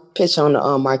see my picture on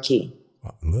the marquee.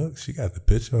 Look, she got the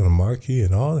picture on the marquee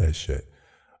and all that shit.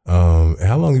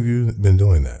 How long have you been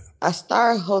doing that? I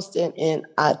started hosting in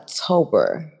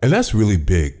October. And that's really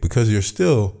big because you're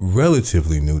still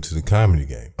relatively new to the comedy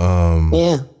game.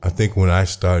 Yeah. I think when I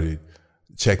started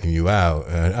checking you out,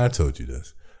 and I told you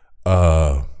this,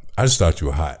 I just thought you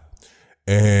were hot.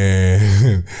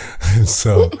 And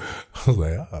so I was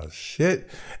like, oh shit.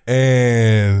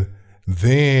 And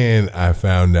then I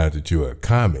found out that you were a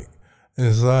comic.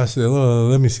 And so I said, well,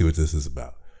 let me see what this is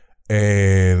about.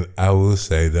 And I will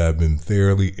say that I've been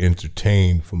thoroughly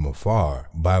entertained from afar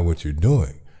by what you're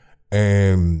doing.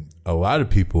 And a lot of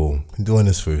people have been doing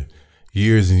this for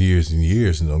years and years and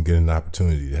years and don't get an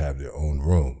opportunity to have their own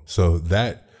room. So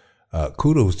that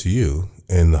kudos to you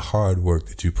and the hard work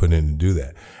that you put in to do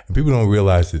that. And people don't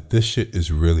realize that this shit is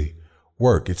really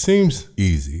work. It seems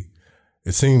easy.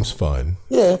 It seems fun.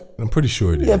 Yeah. I'm pretty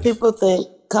sure it is. Yeah, people think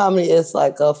comedy is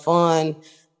like a fun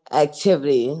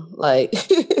activity. Like,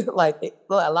 a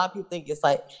lot of people think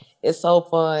it's so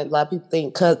fun. A lot of people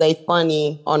think because they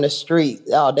funny on the street,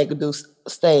 they could do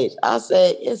stage. I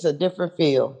say it's a different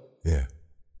feel. Yeah.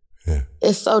 Yeah.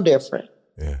 It's so different.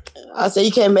 Yeah. I say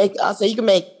you can make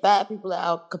 5 people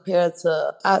out compared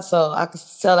to, so I could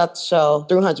sell out the show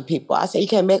 300 people. I say you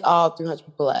can't make all 300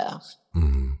 people laugh.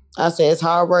 Mm-hmm. I say it's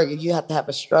hard work. You have to have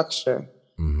a structure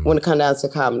when it comes down to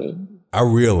comedy. I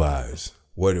realized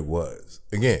what it was.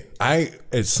 Again,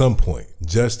 at some point,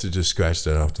 just to scratch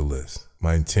that off the list,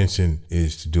 my intention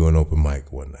is to do an open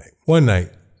mic one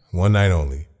night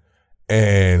only,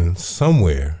 and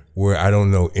somewhere where I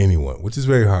don't know anyone, which is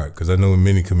very hard because I know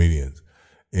many comedians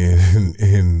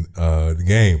in the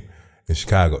game in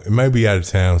Chicago. It might be out of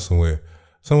town somewhere.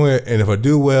 And if I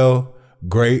do well,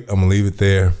 great, I'm gonna leave it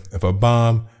there. If I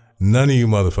bomb, none of you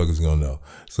motherfuckers gonna know.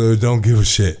 So don't give a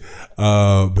shit.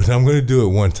 But I'm gonna do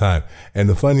it one time. And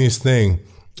the funniest thing,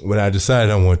 when I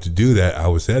decided I wanted to do that, I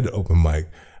was at the open mic.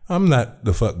 I'm not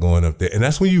the fuck going up there. And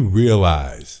that's when you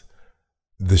realize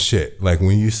the shit. Like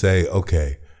when you say,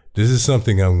 okay, this is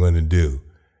something I'm gonna do.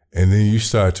 And then you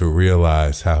start to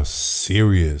realize how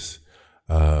serious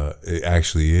it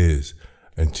actually is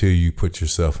until you put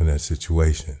yourself in that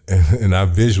situation. And I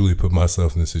visually put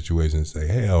myself in the situation and say,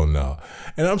 hell no.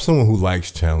 And I'm someone who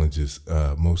likes challenges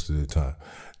most of the time.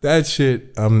 That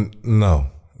shit, no.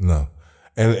 And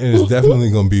it's definitely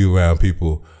going to be around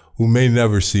people who may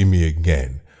never see me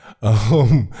again.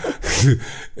 And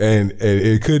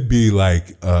it could be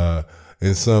like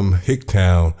in some hick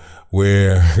town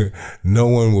where no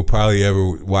one will probably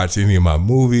ever watch any of my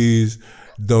movies,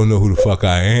 don't know who the fuck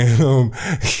I am,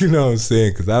 you know what I'm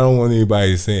saying? Because I don't want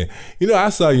anybody saying, I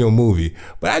saw your movie,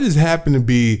 but I just happened to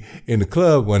be in the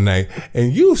club one night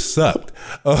and you sucked.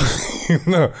 I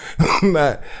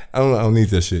don't need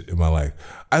that shit in my life.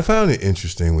 I found it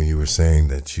interesting when you were saying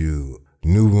that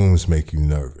new rooms make you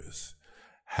nervous.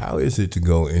 How is it to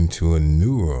go into a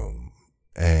new room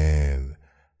and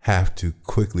have to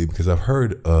quickly, because I've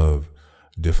heard of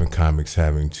different comics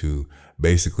having to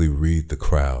basically read the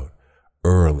crowd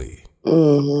early,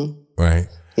 right?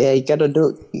 Yeah, you gotta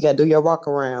do your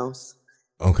walkarounds.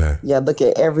 Okay. Yeah, look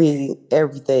at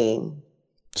everything.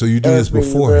 So you do this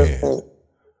beforehand,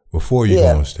 before you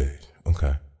go on stage.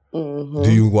 Okay. Do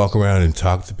you walk around and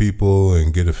talk to people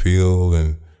and get a feel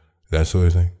and that sort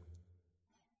of thing?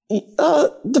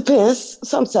 Depends.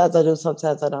 Sometimes I do,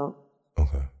 sometimes I don't.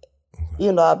 Okay.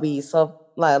 I'll be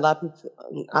a lot of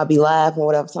people, I'll be live or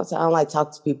whatever. Sometimes I don't like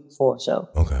talking to people before a show.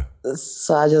 Okay.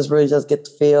 So I just really just get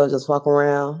the feel, just walk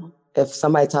around. If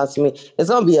somebody talks to me, it's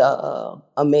gonna be a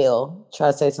male try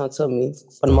to say something to me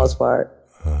for the most part.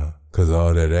 Cause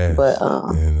all that ass. But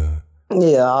and,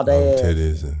 all that ass.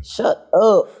 Titties and shut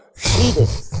up. Eat it.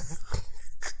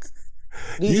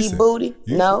 Do you eat booty?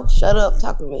 No. Shut up.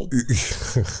 Talk to me.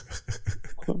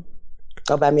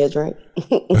 Go buy me a drink.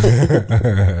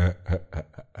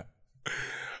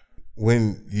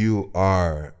 When you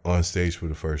are on stage for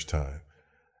the first time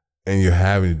and you're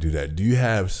having to do that, do you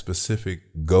have specific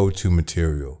go-to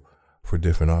material for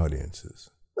different audiences?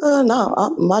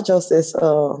 No, my joke is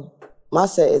my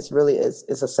set is really it's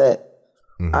a set.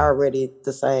 Already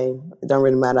the same. It don't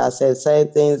really matter. I said the same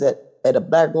things at a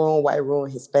black room, white room,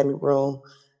 Hispanic room.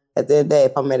 At the end of the day,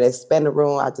 if I'm at a Hispanic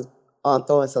room, I just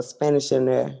throw in some Spanish in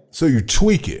there. So you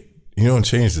tweak it. You don't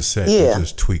change the set. Yeah. You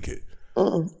just tweak it.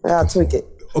 I'll tweak it.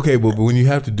 Okay, but when you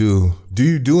have to do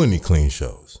you do any clean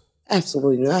shows?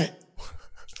 Absolutely not.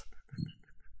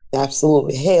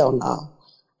 Absolutely. Hell no.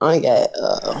 I ain't got,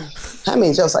 how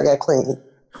many jokes I got clean?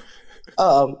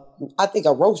 I think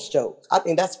a roast joke. I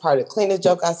think that's probably the cleanest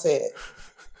joke I said.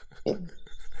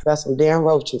 Got some damn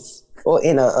roaches. Or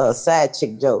in a side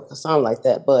chick joke or something like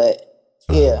that. But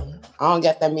yeah, I don't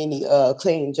got that many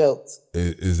clean jokes.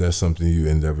 Is that something you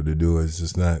endeavor to do? Or it's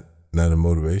just not a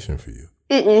motivation for you?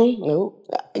 No.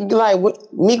 Like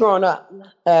me growing up,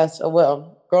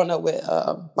 growing up with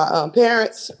my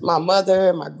parents, my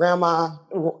mother, my grandma,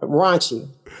 raunchy.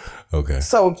 Okay.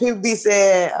 So when people be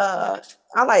saying,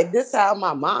 I like this how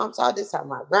my mom talk, this how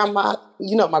my grandma,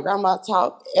 my grandma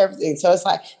talk, everything. So it's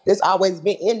like, this always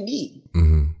been in me.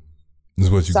 Mm-hmm. This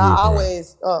is what you so grew I up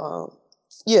always,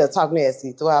 talk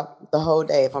nasty throughout the whole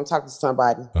day if I'm talking to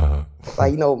somebody.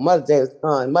 Like,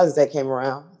 Mother's Day came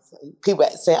around. People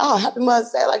say, "Oh, happy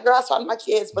Mother's Day!" Like, girl, I saw my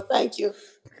kids, but thank you.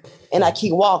 And I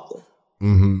keep walking.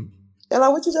 Mm-hmm. They're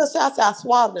like, "What you just say?" I said, "I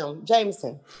swallowed them.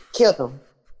 Jameson killed them."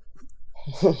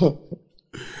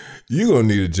 You gonna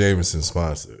need a Jameson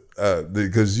sponsor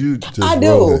because you just. I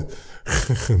do.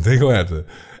 They gonna have to.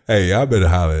 Hey, y'all better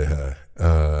holler at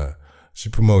her. She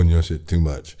promoting your shit too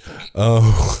much.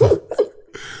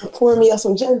 Pour me up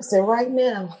some Jameson right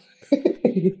now.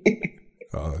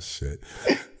 Oh shit.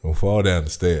 Don't fall down the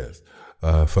stairs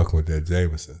fucking with that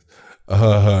Jameson.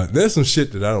 There's some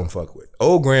shit that I don't fuck with.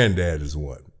 Old Granddad is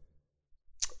one.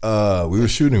 We were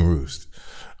shooting Roost.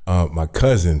 My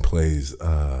cousin plays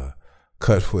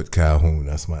Cutfoot Calhoun.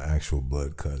 That's my actual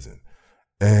blood cousin.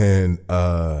 And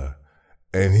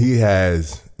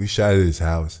we shot at his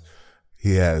house.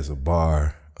 He has a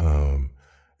bar.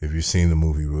 If you've seen the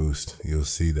movie Roost, you'll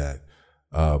see that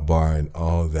bar and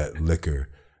all that liquor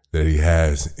that he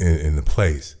has in the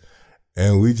place.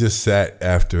 And we just sat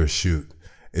after a shoot.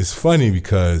 It's funny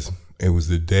because it was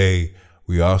the day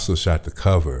we also shot the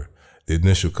cover, the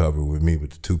initial cover with me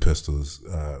with the two pistols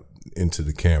into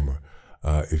the camera.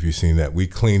 If you've seen that, we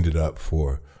cleaned it up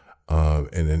for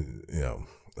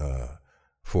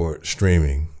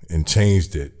streaming and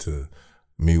changed it to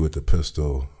me with the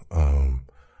pistol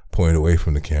pointed away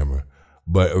from the camera.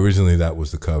 But originally that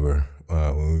was the cover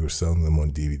when we were selling them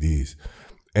on DVDs.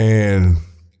 And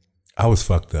I was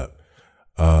fucked up.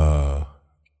 I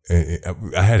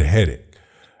had a headache.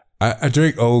 I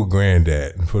drank Old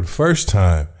Granddad. And for the first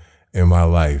time in my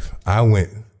life, I went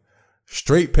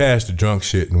straight past the drunk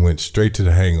shit and went straight to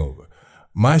the hangover.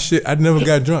 My shit, I never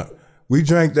got drunk. We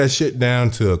drank that shit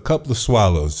down to a couple of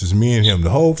swallows, just me and him, the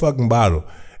whole fucking bottle.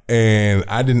 And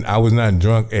I was not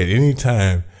drunk at any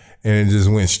time, and it just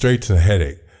went straight to the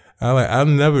headache.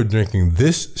 I'm never drinking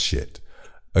this shit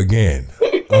again.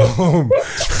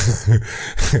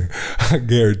 I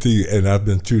guarantee you, and I've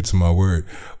been true to my word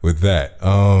with that.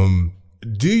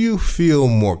 Do you feel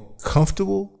more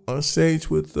comfortable on stage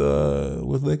with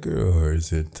liquor, or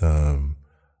is it,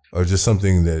 or just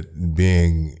something that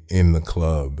being in the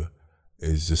club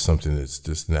is just something that's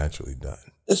just naturally done?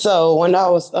 So when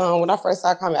I first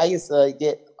started coming, I used to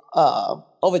get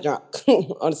overdrunk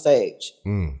on the stage.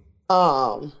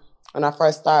 When I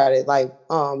first started,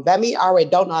 that me I already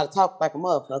don't know how to talk like a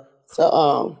motherfucker.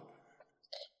 So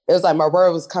it was like my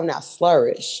word was coming out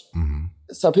slurish. Mm-hmm.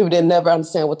 So people didn't never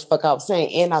understand what the fuck I was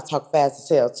saying, and I talk fast as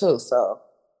hell too. So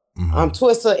I'm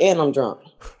twisted and I'm drunk.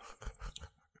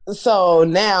 So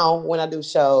now when I do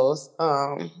shows,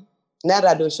 now that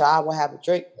I do a show, I will have a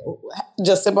drink,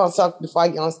 just sip on something before I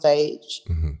get on stage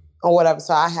or whatever.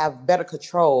 So I have better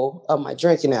control of my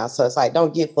drinking now. So it's like,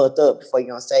 don't get fucked up before you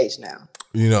get on stage now.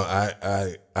 You know,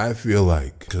 I feel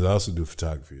like, because I also do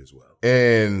photography as well,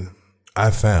 and I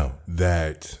found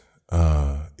that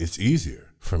it's easier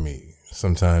for me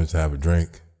sometimes to have a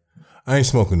drink. I ain't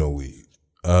smoking no weed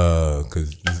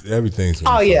because everything's.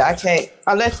 Oh yeah, I can't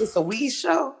unless it's a weed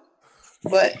show.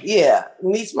 But yeah,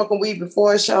 me smoking weed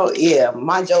before a show, yeah,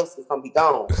 my jokes is gonna be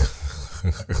gone.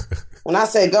 When I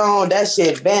say gone, that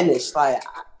shit vanished. Like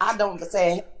I don't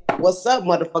say what's up,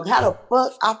 motherfucker. How the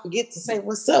fuck I forget to say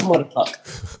what's up,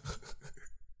 motherfucker?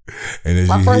 And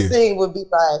my first thing would be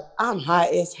like, I'm high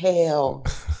as hell.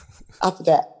 I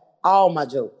forgot all my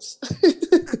jokes.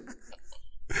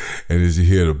 And as you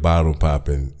hear the bottle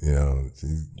popping, you know,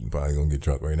 you're probably gonna get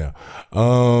drunk right now.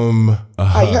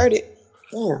 I heard it.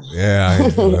 Yeah, I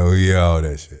hear all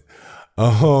that shit.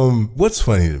 What's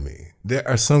funny to me, there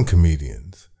are some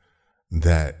comedians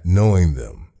that knowing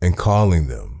them and calling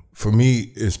them, for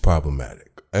me, is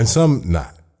problematic. And some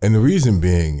not. And the reason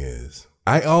being is,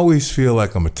 I always feel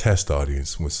like I'm a test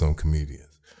audience with some comedians.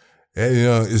 And, you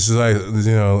know, it's like,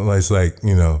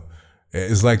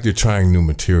 it's like they're trying new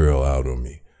material out on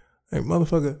me. Hey,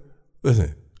 motherfucker,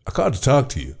 listen, I called to talk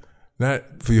to you.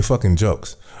 not for your fucking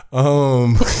jokes. You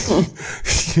know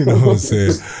what I'm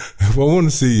saying? If I want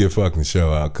to see your fucking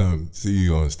show, I'll come see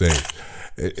you on stage.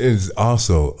 It's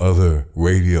also other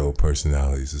radio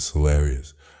personalities. It's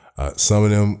hilarious. Some of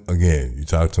them, again, you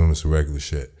talk to them, it's regular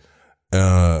shit.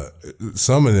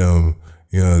 Some of them,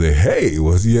 you know,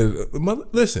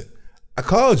 listen, I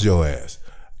called your ass.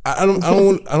 I don't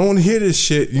want to hear this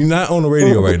shit. You're not on the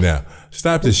radio right now.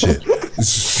 Stop this shit.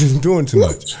 It's doing too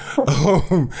much.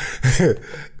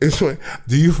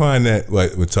 Do you find that,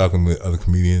 like, with talking with other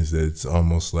comedians, that it's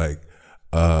almost like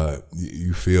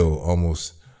you feel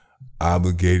almost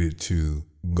obligated to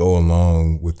go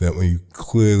along with them when you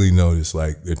clearly notice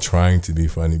like they're trying to be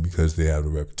funny because they have a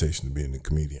reputation of being a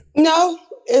comedian? No.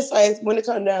 It's like when it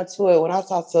comes down to it, when I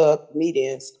talk to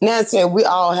comedians, now saying we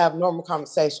all have normal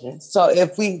conversations. So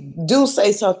if we do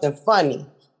say something funny,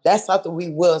 that's something we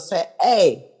will say,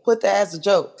 hey, put that as a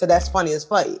joke, because that's funny as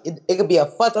funny. It could be a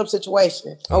fucked up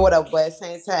situation or whatever, but at the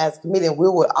same time, as a comedian, we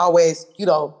would always,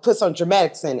 put some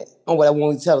dramatics in it or whatever when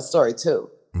we tell a story too.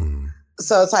 Mm-hmm.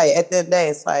 So it's like, at the end of the day,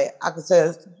 it's like, I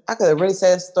could really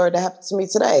say a story that happened to me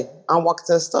today. I'm walking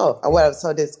to the store or whatever.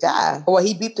 So this guy,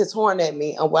 he beeped his horn at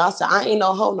me. And I said, I ain't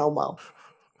no hoe no more.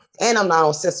 And I'm not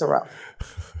on Cicero.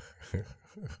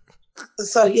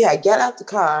 So he had got out the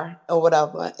car or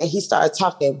whatever. And he started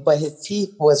talking, but his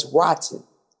teeth was rotten.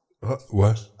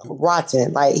 What?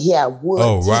 Rotten. Like he had wood.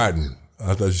 Oh, teeth. rotten.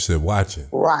 I thought you said watching.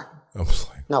 Rotten. I was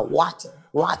like, no, rotten.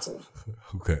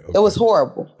 Okay. It was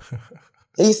horrible.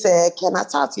 He said, can I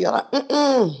talk to you? I'm like,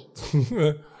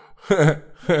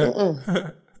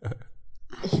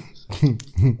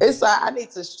 It's like, I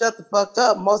need to shut the fuck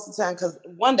up most of the time, because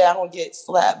one day I'm going to get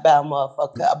slapped by a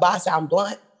motherfucker. But I say I'm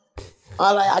blunt.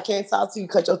 I'm like, I can't talk to you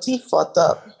because your teeth fucked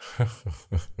up.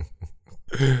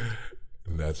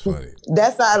 That's funny.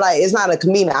 That's not like, it's not a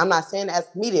comedian. I'm not saying that as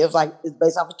a comedian. It's like, it's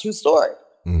based off a true story.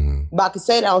 Mm-hmm. But I can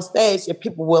say that on stage and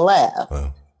people will laugh.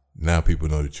 Well, now people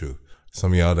know the truth.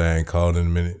 Some of y'all that I ain't called in a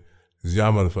minute, because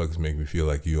y'all motherfuckers make me feel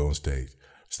like you on stage.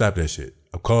 Stop that shit.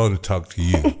 I'm calling to talk to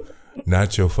you,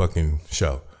 not your fucking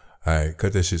show. All right,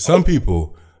 cut that shit. Some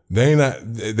people, they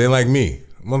like me.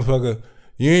 Motherfucker,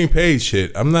 you ain't paid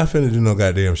shit. I'm not finna do no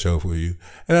goddamn show for you.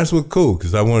 And that's what's cool,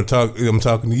 because I'm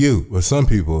talking to you. But some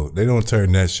people, they don't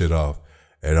turn that shit off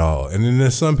at all. And then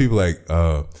there's some people like,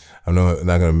 I'm not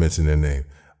gonna mention their name,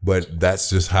 but that's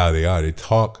just how they are. They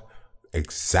talk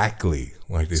exactly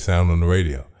like they sound on the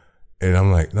radio. And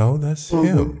I'm like, no, that's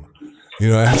him.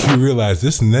 After you realize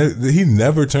he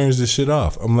never turns this shit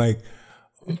off. I'm like,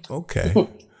 okay.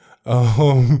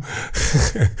 All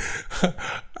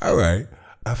right.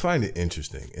 I find it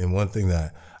interesting. And one thing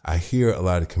that I hear a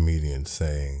lot of comedians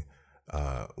saying,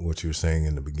 what you were saying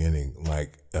in the beginning,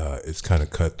 like, it's kind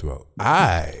of cutthroat.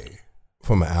 I,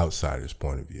 from an outsider's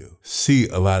point of view, see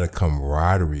a lot of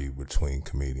camaraderie between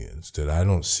comedians that I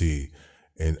don't see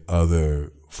in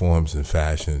other forms and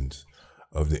fashions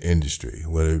of the industry,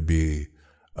 whether it be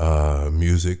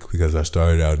music, because I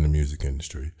started out in the music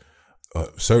industry,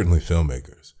 certainly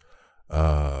filmmakers.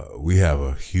 We have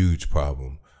a huge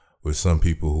problem with some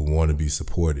people who want to be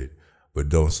supported but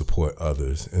don't support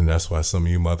others. And that's why some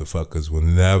of you motherfuckers will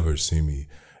never see me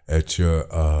at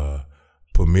your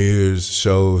premieres,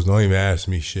 shows, don't even ask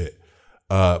me shit.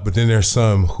 But then there's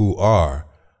some who are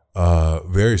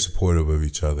very supportive of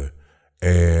each other.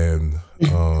 And,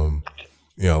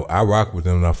 I rock with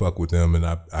them and I fuck with them, and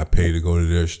I pay to go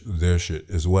to their shit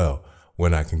as well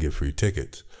when I can get free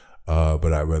tickets.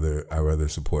 But I rather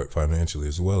support financially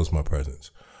as well as my presence.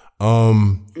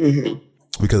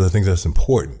 Because I think that's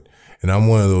important. And I'm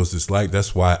one of those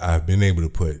that's why I've been able to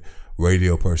put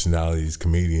radio personalities,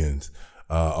 comedians,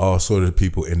 all sort of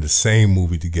people in the same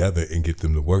movie together and get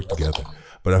them to work together.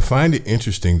 But I find it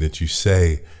interesting that you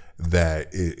say that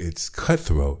it's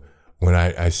cutthroat when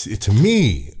I see it. To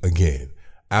me, again,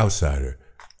 outsider,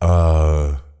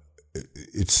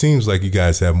 it seems like you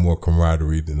guys have more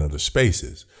camaraderie than other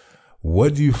spaces.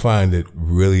 What do you find that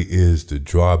really is the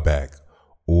drawback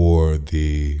or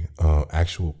the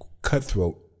actual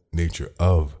cutthroat nature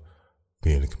of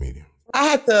being a comedian?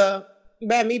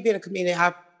 Me being a comedian,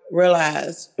 I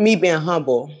realized me being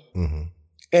humble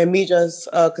and me just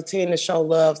continuing to show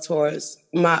love towards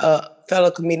my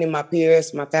fellow comedian, my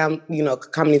peers, my family,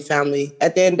 comedy family.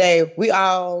 At the end of the day, we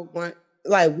all want,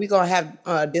 we gonna have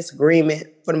disagreement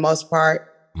for the most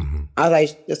part.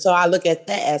 So I look at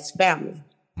that as family.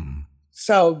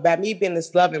 So by me being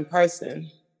this loving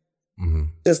person,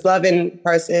 I'm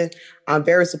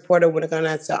very supportive when it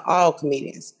comes to all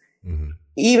comedians.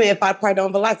 Even if I probably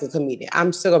don't even like a comedian,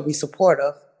 I'm still gonna be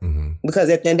supportive because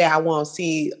at the end of the day, I want to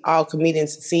see all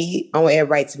comedians succeed. I want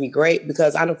everybody to be great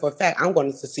because I know for a fact I'm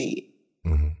going to succeed.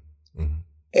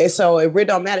 And so it really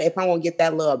don't matter if I want to get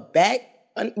that little back,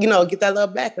 get that little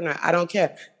back or not. I don't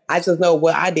care. I just know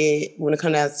what I did when it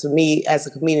comes down to me as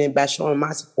a comedian by showing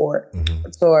my support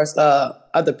towards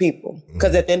other people.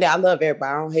 Because at the end of the day, I love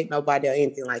everybody. I don't hate nobody or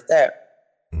anything like that.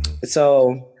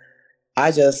 So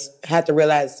I just had to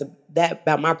realize that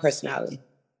about my personality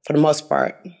for the most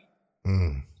part.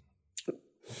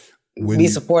 Be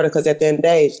supportive, because at the end of the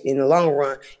day, in the long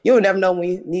run, you will never know when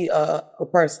you need a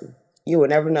person. You will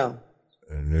never know.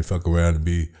 And they fuck around to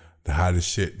be the hottest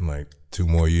shit in like 2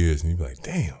 more years, and you be like,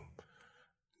 damn.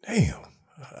 You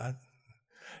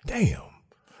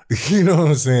know what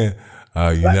I'm saying?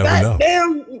 You never know.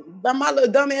 Damn, but my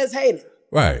little dumb ass hated.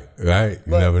 Right. You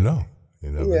never know.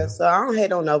 So I don't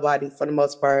hate on nobody for the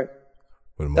most part.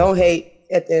 Don't hate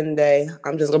at the end of the day.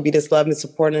 I'm just gonna be this loving,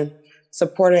 supporting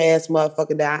ass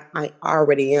motherfucker that I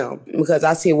already am, because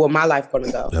I see where my life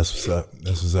gonna go. That's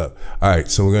what's up. All right,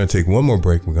 so we're gonna take one more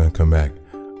break. We're gonna come back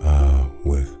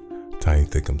with Tiny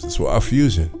Thickums. It's Raw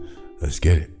Fusion. Let's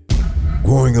get it.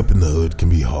 Growing up in the hood can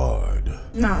be hard.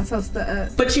 No, so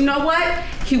but you know what?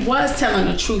 He was telling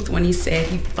the truth when he said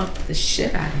he fucked the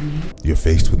shit out of me. You're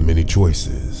faced with many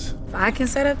choices. If I can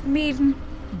set up a meeting,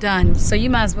 done. So you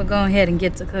might as well go ahead and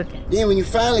get to cooking. Then when you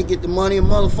finally get the money, a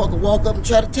motherfucker walk up and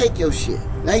try to take your shit.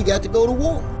 Now you got to go to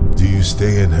war. Do you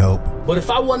stay and help? But if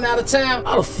I wasn't out of town,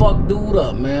 I'd have fucked dude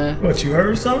up, man. What, you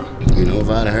heard something? You know, if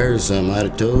I'd have heard something, I'd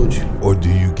have told you. Or do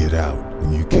you get out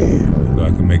when you can? So I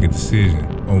can make a decision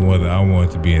on whether I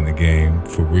want to be in the game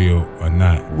for real or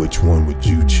not. Which one would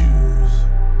you choose?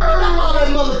 Stop all that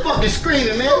motherfucking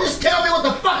screaming, man. Just tell me what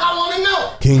the fuck I want to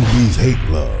know. King B's Hate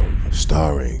Love,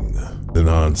 starring an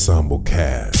ensemble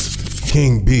cast.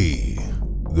 King B,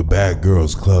 the Bad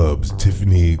Girls Club's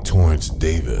Tiffany Torrance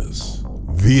Davis.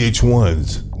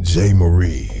 VH1's Jay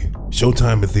Marie.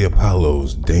 Showtime at the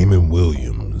Apollo's Damon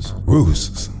Williams.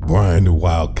 Roosts, Brian the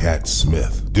Wildcat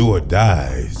Smith. Do or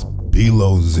Dies,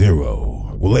 Below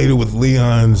Zero. Later with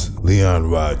Leon's Leon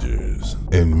Rogers.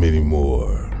 And many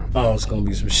more. Oh, it's gonna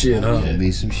be some shit, huh? Gonna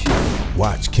be some shit.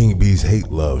 Watch King B's Hate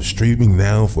Love streaming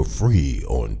now for free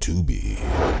on Tubi.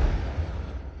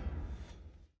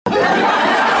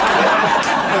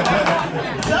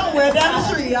 Somewhere down the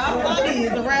street, all I need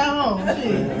is around home.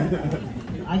 Shit.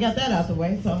 I got that out the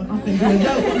way, so I'm thinking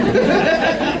go.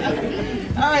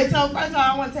 All right, so first of all,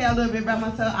 I want to tell you a little bit about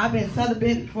myself. I've been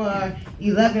celibate for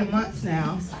 11 months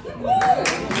now.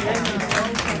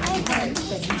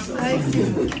 Thank you.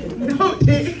 No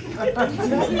dick. I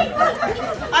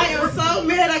am so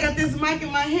mad I got this mic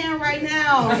in my hand right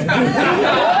now.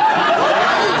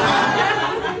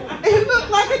 It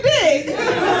looked like a dick.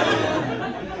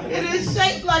 It is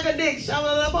shaped like a dick.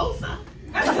 Shalalabosa.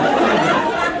 If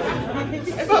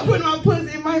I put it on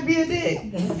pussy, it might be a dick.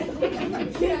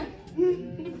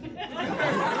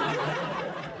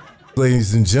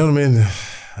 Ladies and gentlemen,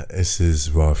 this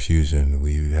is Raw Fusion.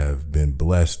 We have been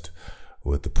blessed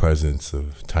with the presence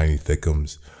of Tiny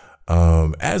Thickums.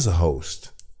 As a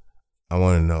host, I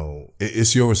want to know: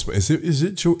 is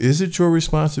it your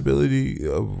responsibility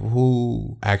of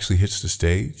who actually hits the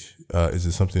stage? Is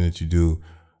it something that you do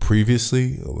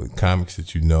previously with comics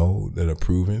that you know that are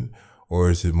proven, or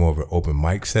is it more of an open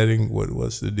mic setting?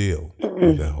 What's the deal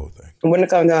with that whole thing? When it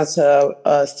comes down to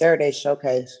a Saturday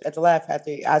showcase at the Laugh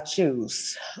Factory, I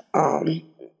choose.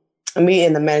 Me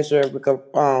and the manager, we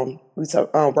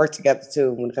work together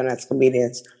too when it comes down to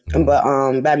comedians. But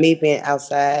by me being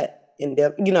outside and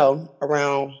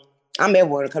around, I'm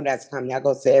everywhere when it comes down to comedy. I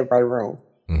go to everybody's room.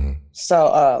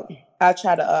 So I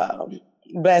try to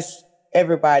bless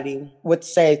everybody with the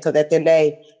stage, because at the end of the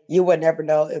day, you would never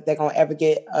know if they're gonna ever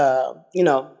get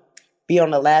be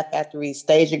on the Laugh Factory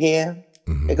stage again.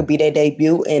 It could be their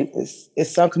debut, and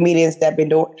it's some comedians that have been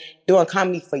doing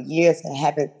comedy for years and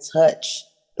haven't touched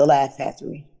the Laugh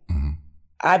Factory.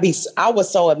 I was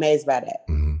so amazed by that.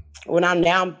 When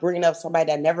I'm bringing up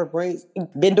somebody that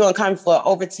been doing comedy for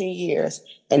over 10 years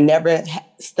and never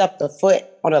stepped a foot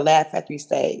on a Laugh Factory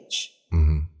stage.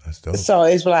 That's dope. So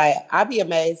it's like, I'd be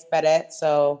amazed by that.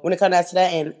 So when it comes down to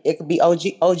that, and it could be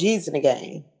OGs in the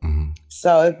game.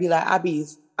 So it'd be like, I'd be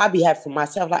happy for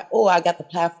myself. Like, oh, I got the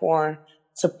platform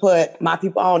to put my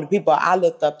people on, the people I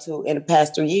looked up to in the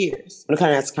past 3 years when it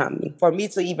comes down to comedy. For me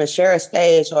to even share a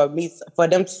stage, or for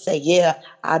them to say, yeah,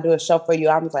 I'll do a show for you.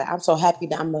 I'm like, I'm so happy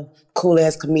that I'm a cool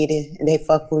ass comedian and they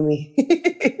fuck with me.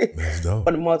 That's dope.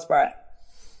 For the most part.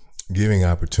 Giving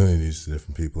opportunities to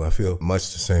different people. I feel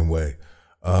much the same way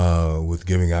with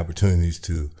giving opportunities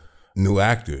to new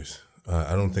actors.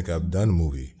 I don't think I've done a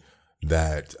movie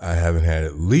that I haven't had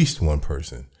at least one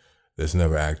person that's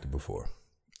never acted before.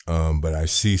 But I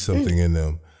see something in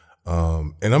them.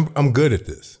 And I'm good at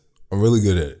this. I'm really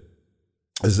good at it.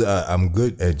 I'm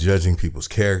good at judging people's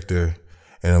character,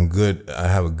 and I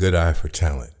have a good eye for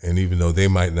talent. And even though they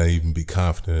might not even be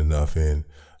confident enough in,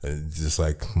 just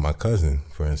like my cousin,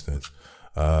 for instance,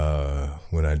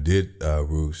 when I did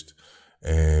Roost,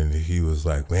 and he was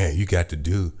like, man, you got to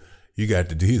do, he's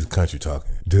a country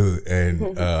talking dude.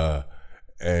 And,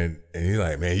 and he's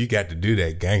like, man, you got to do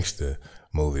that gangster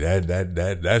movie.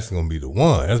 That's going to be the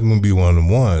one. That's going to be one of them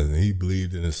ones. And he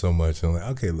believed in it so much. I'm like,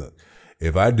 okay, look,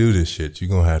 if I do this shit, you're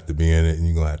going to have to be in it and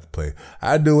you're going to have to play.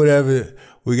 I do whatever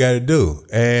we got to do.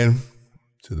 And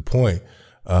to the point,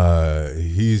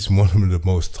 he's one of the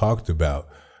most talked about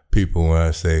people when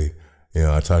I say, you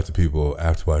know, I talk to people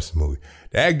after watching the movie.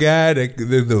 That guy,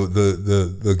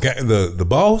 the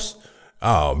boss,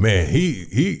 oh man,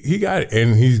 he got it,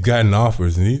 and he's gotten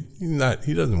offers, and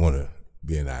he doesn't want to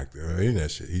be an actor or any of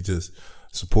that shit. He just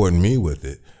supporting me with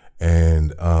it,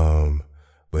 and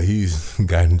but he's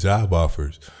gotten job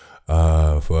offers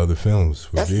for other films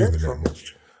for being in that movie.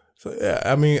 So yeah,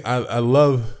 I mean, I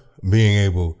love being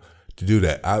able to do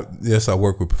that. Yes, I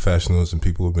work with professionals and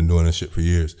people who've been doing this shit for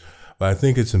years, but I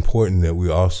think it's important that we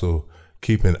also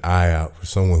keep an eye out for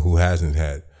someone who hasn't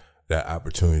had that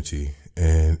opportunity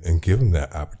and give them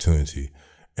that opportunity.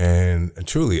 And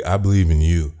truly, I believe in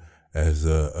you as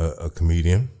a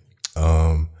comedian.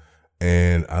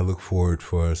 And I look forward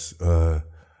for us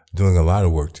doing a lot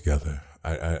of work together.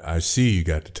 I see you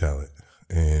got the talent,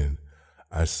 and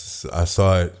I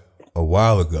saw it a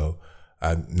while ago.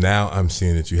 Now I'm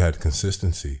seeing that you had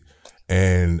consistency.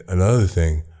 And another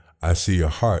thing, I see your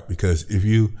heart, because if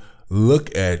you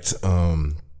look at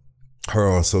her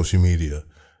on social media,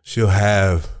 she'll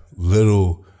have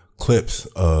little clips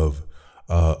of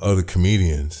other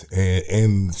comedians,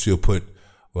 and she'll put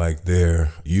like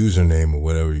their username or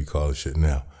whatever you call the shit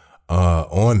now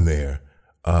on there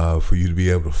for you to be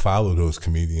able to follow those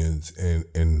comedians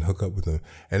and hook up with them.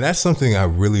 And that's something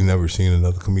I've really never seen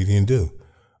another comedian do.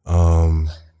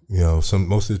 You know,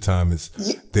 most of the time it's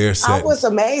their set. I was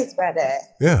amazed by that.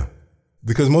 Yeah.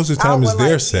 Because most of the time it's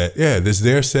their set. Yeah, it's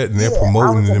their set, and they're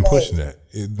promoting and pushing that.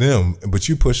 But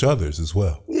you push others as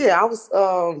well. Yeah, I was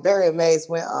very amazed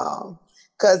when I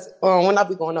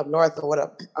be going up north or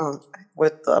whatever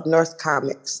with up north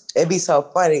comics, it'd be so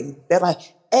funny. They're like,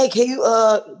 hey, can you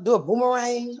do a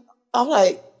boomerang? I'm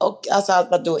like, okay, I was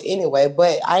about to do it anyway,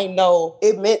 but I didn't know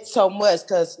it meant so much,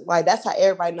 because like that's how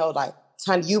everybody knows, like,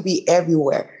 Tony, you be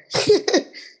everywhere.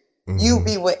 You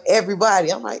be with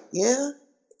everybody. I'm like, yeah.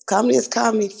 Comedy is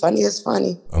comedy. Funny is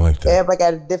funny. I like that. Everybody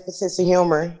got a different sense of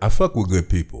humor. I fuck with good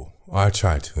people. Or I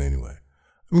try to anyway. I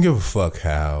don't give a fuck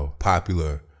how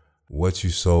popular, what you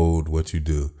sold, what you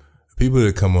do. The people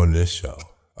that come on this show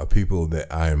are people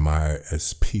that I admire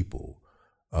as people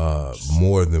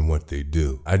more than what they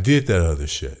do. I did that other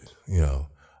shit. You know,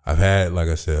 I've had, like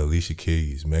I said, Alicia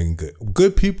Keys, Megan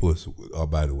Good people,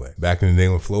 by the way. Back in the day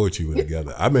when Floetry were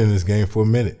together. I've been in this game for a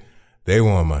minute. They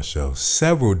were on my show.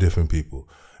 Several different people.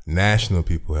 National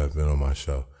people have been on my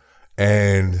show,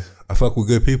 and I fuck with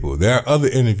good people. There are other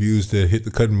interviews that hit the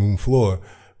cutting room floor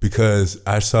because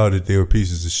I saw that they were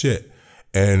pieces of shit.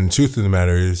 And the truth of the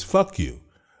matter is, fuck you.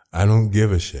 I don't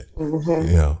give a shit. Mm-hmm.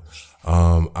 You know,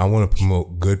 I want to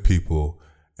promote good people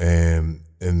and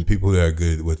people that are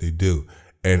good at what they do.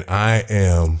 And I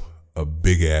am a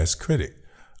big ass critic.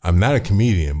 I'm not a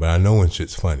comedian, but I know when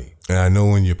shit's funny, and I know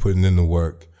when you're putting in the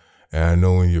work. And I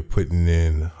know when you're putting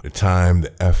in the time,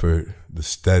 the effort, the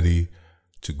study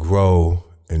to grow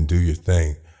and do your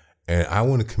thing. And I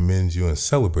want to commend you and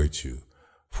celebrate you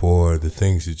for the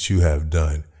things that you have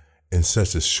done in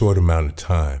such a short amount of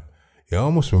time. You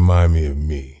almost remind me of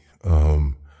me,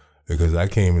 because I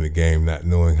came in the game not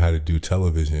knowing how to do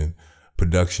television,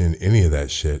 production, any of that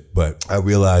shit. But I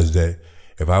realized that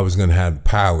if I was going to have the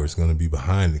power, it's going to be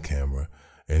behind the camera,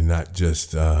 and not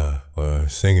just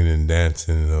singing and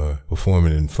dancing or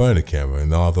performing in front of the camera.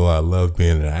 And although I love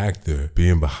being an actor,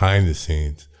 being behind the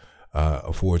scenes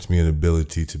affords me an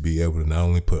ability to be able to not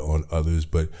only put on others,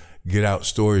 but get out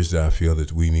stories that I feel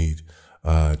that we need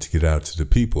to get out to the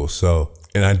people. So,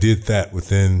 and I did that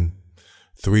within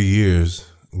 3 years,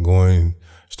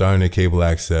 starting at cable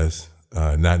access,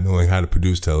 not knowing how to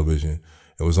produce television.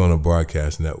 It was on a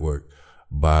broadcast network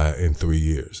in 3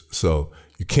 years. So,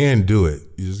 you can do it.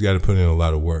 You just got to put in a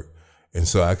lot of work. And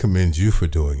so I commend you for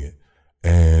doing it.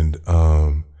 And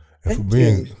for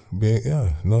being,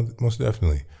 most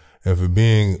definitely. And for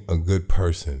being a good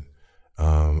person.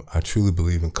 I truly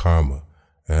believe in karma.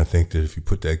 And I think that if you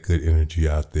put that good energy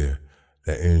out there,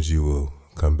 that energy will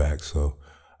come back. So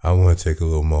I want to take a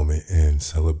little moment and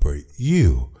celebrate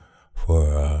you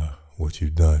for what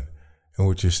you've done and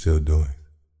what you're still doing.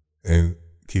 And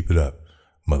Keep it up,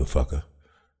 motherfucker.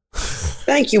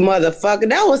 Thank you, motherfucker.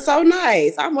 That was so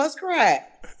nice. I must cry.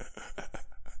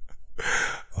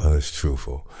 Well, it's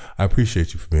truthful. I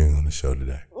appreciate you for being on the show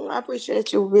today. I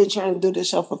appreciate you. We've been trying to do this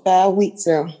show for 5 weeks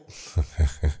now.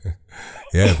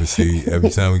 Yeah, but see, every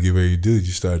time we get ready to do it,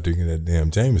 you start drinking that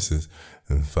damn Jameson's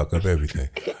and fuck up everything.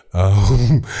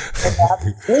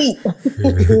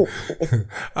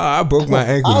 I broke my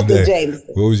ankle today.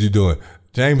 What was you doing?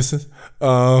 Jameson's?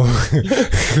 No,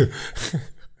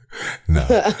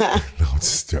 I'm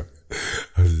just joking.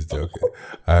 I'm just joking.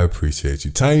 I appreciate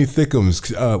you. Tiny Thickums,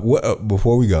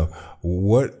 before we go,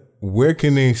 where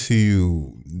can they see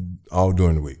you all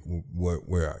during the week?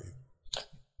 Where are you?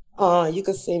 You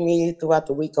can see me throughout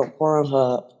the week on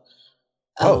Pornhub.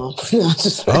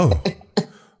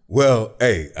 Well,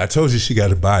 hey, I told you she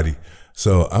got a body,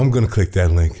 so I'm gonna click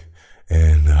that link,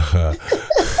 and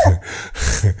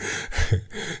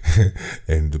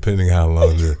and depending how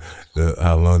long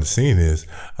the scene is,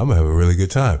 I'm gonna have a really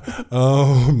good time.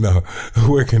 No,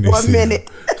 where can they see?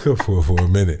 For a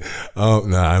minute. No,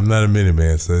 I'm not a minute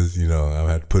man, so I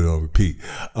have to put it on repeat.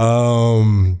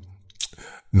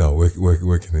 No,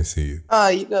 where can they see you?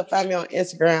 You can find me on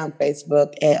Instagram,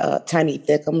 Facebook at Tiny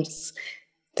Thickums.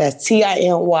 That's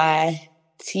TinyThickemz.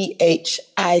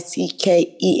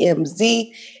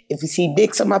 If you see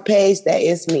dicks on my page, that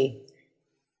is me.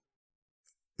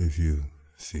 If you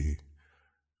see,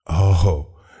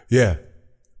 yeah,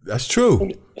 that's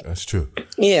true. That's true.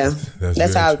 Yeah,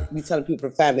 that's how we tell people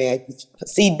to find me.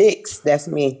 See dicks, that's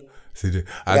me. See,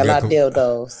 I got a lot of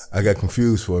dildos. I got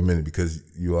confused for a minute because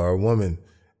you are a woman,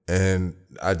 and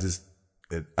I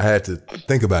had to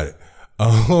think about it.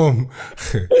 I'm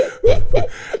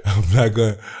not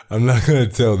gonna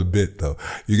tell the bit though.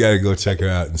 You got to go check her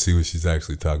out and see what she's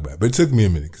actually talking about. But it took me a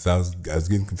minute because I was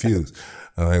getting confused.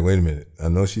 I'm like, wait a minute. I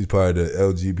know she's part of the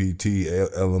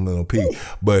LGBT LMNOP,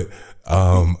 but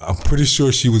I'm pretty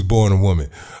sure she was born a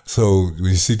woman. So when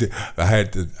you see that, I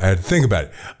had to think about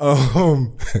it.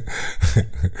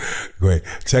 Great,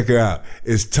 check her out.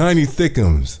 It's Tiny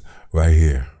Thickums right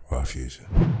here, Raw Fusion.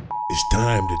 It's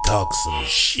time to talk some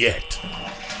shit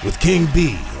with King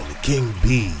B on the King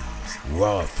B's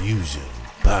Raw Fusion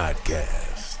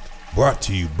podcast. Brought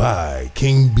to you by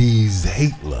King B's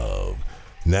Hate Love,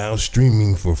 now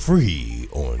streaming for free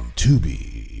on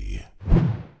Tubi.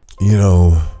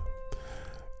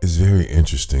 It's very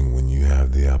interesting when you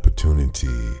have the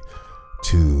opportunity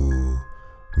to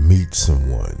meet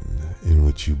someone in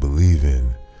which you believe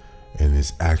in and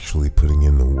is actually putting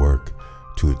in the work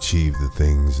to achieve the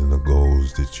things and the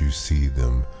goals that you see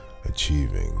them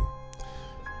achieving.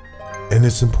 And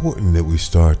it's important that we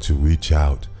start to reach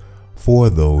out for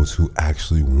those who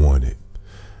actually want it.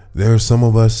 There are some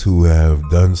of us who have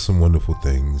done some wonderful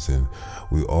things, and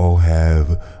we all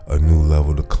have a new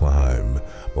level to climb.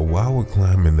 But while we're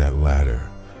climbing that ladder,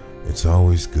 it's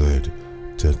always good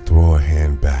to throw a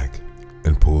hand back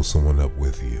and pull someone up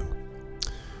with you.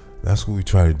 That's what we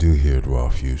try to do here at Raw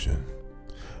Fusion.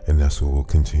 And that's what we'll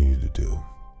continue to do.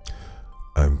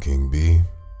 I'm King B,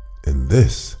 and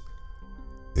this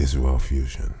is Raw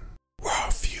Fusion. Raw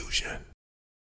Fusion.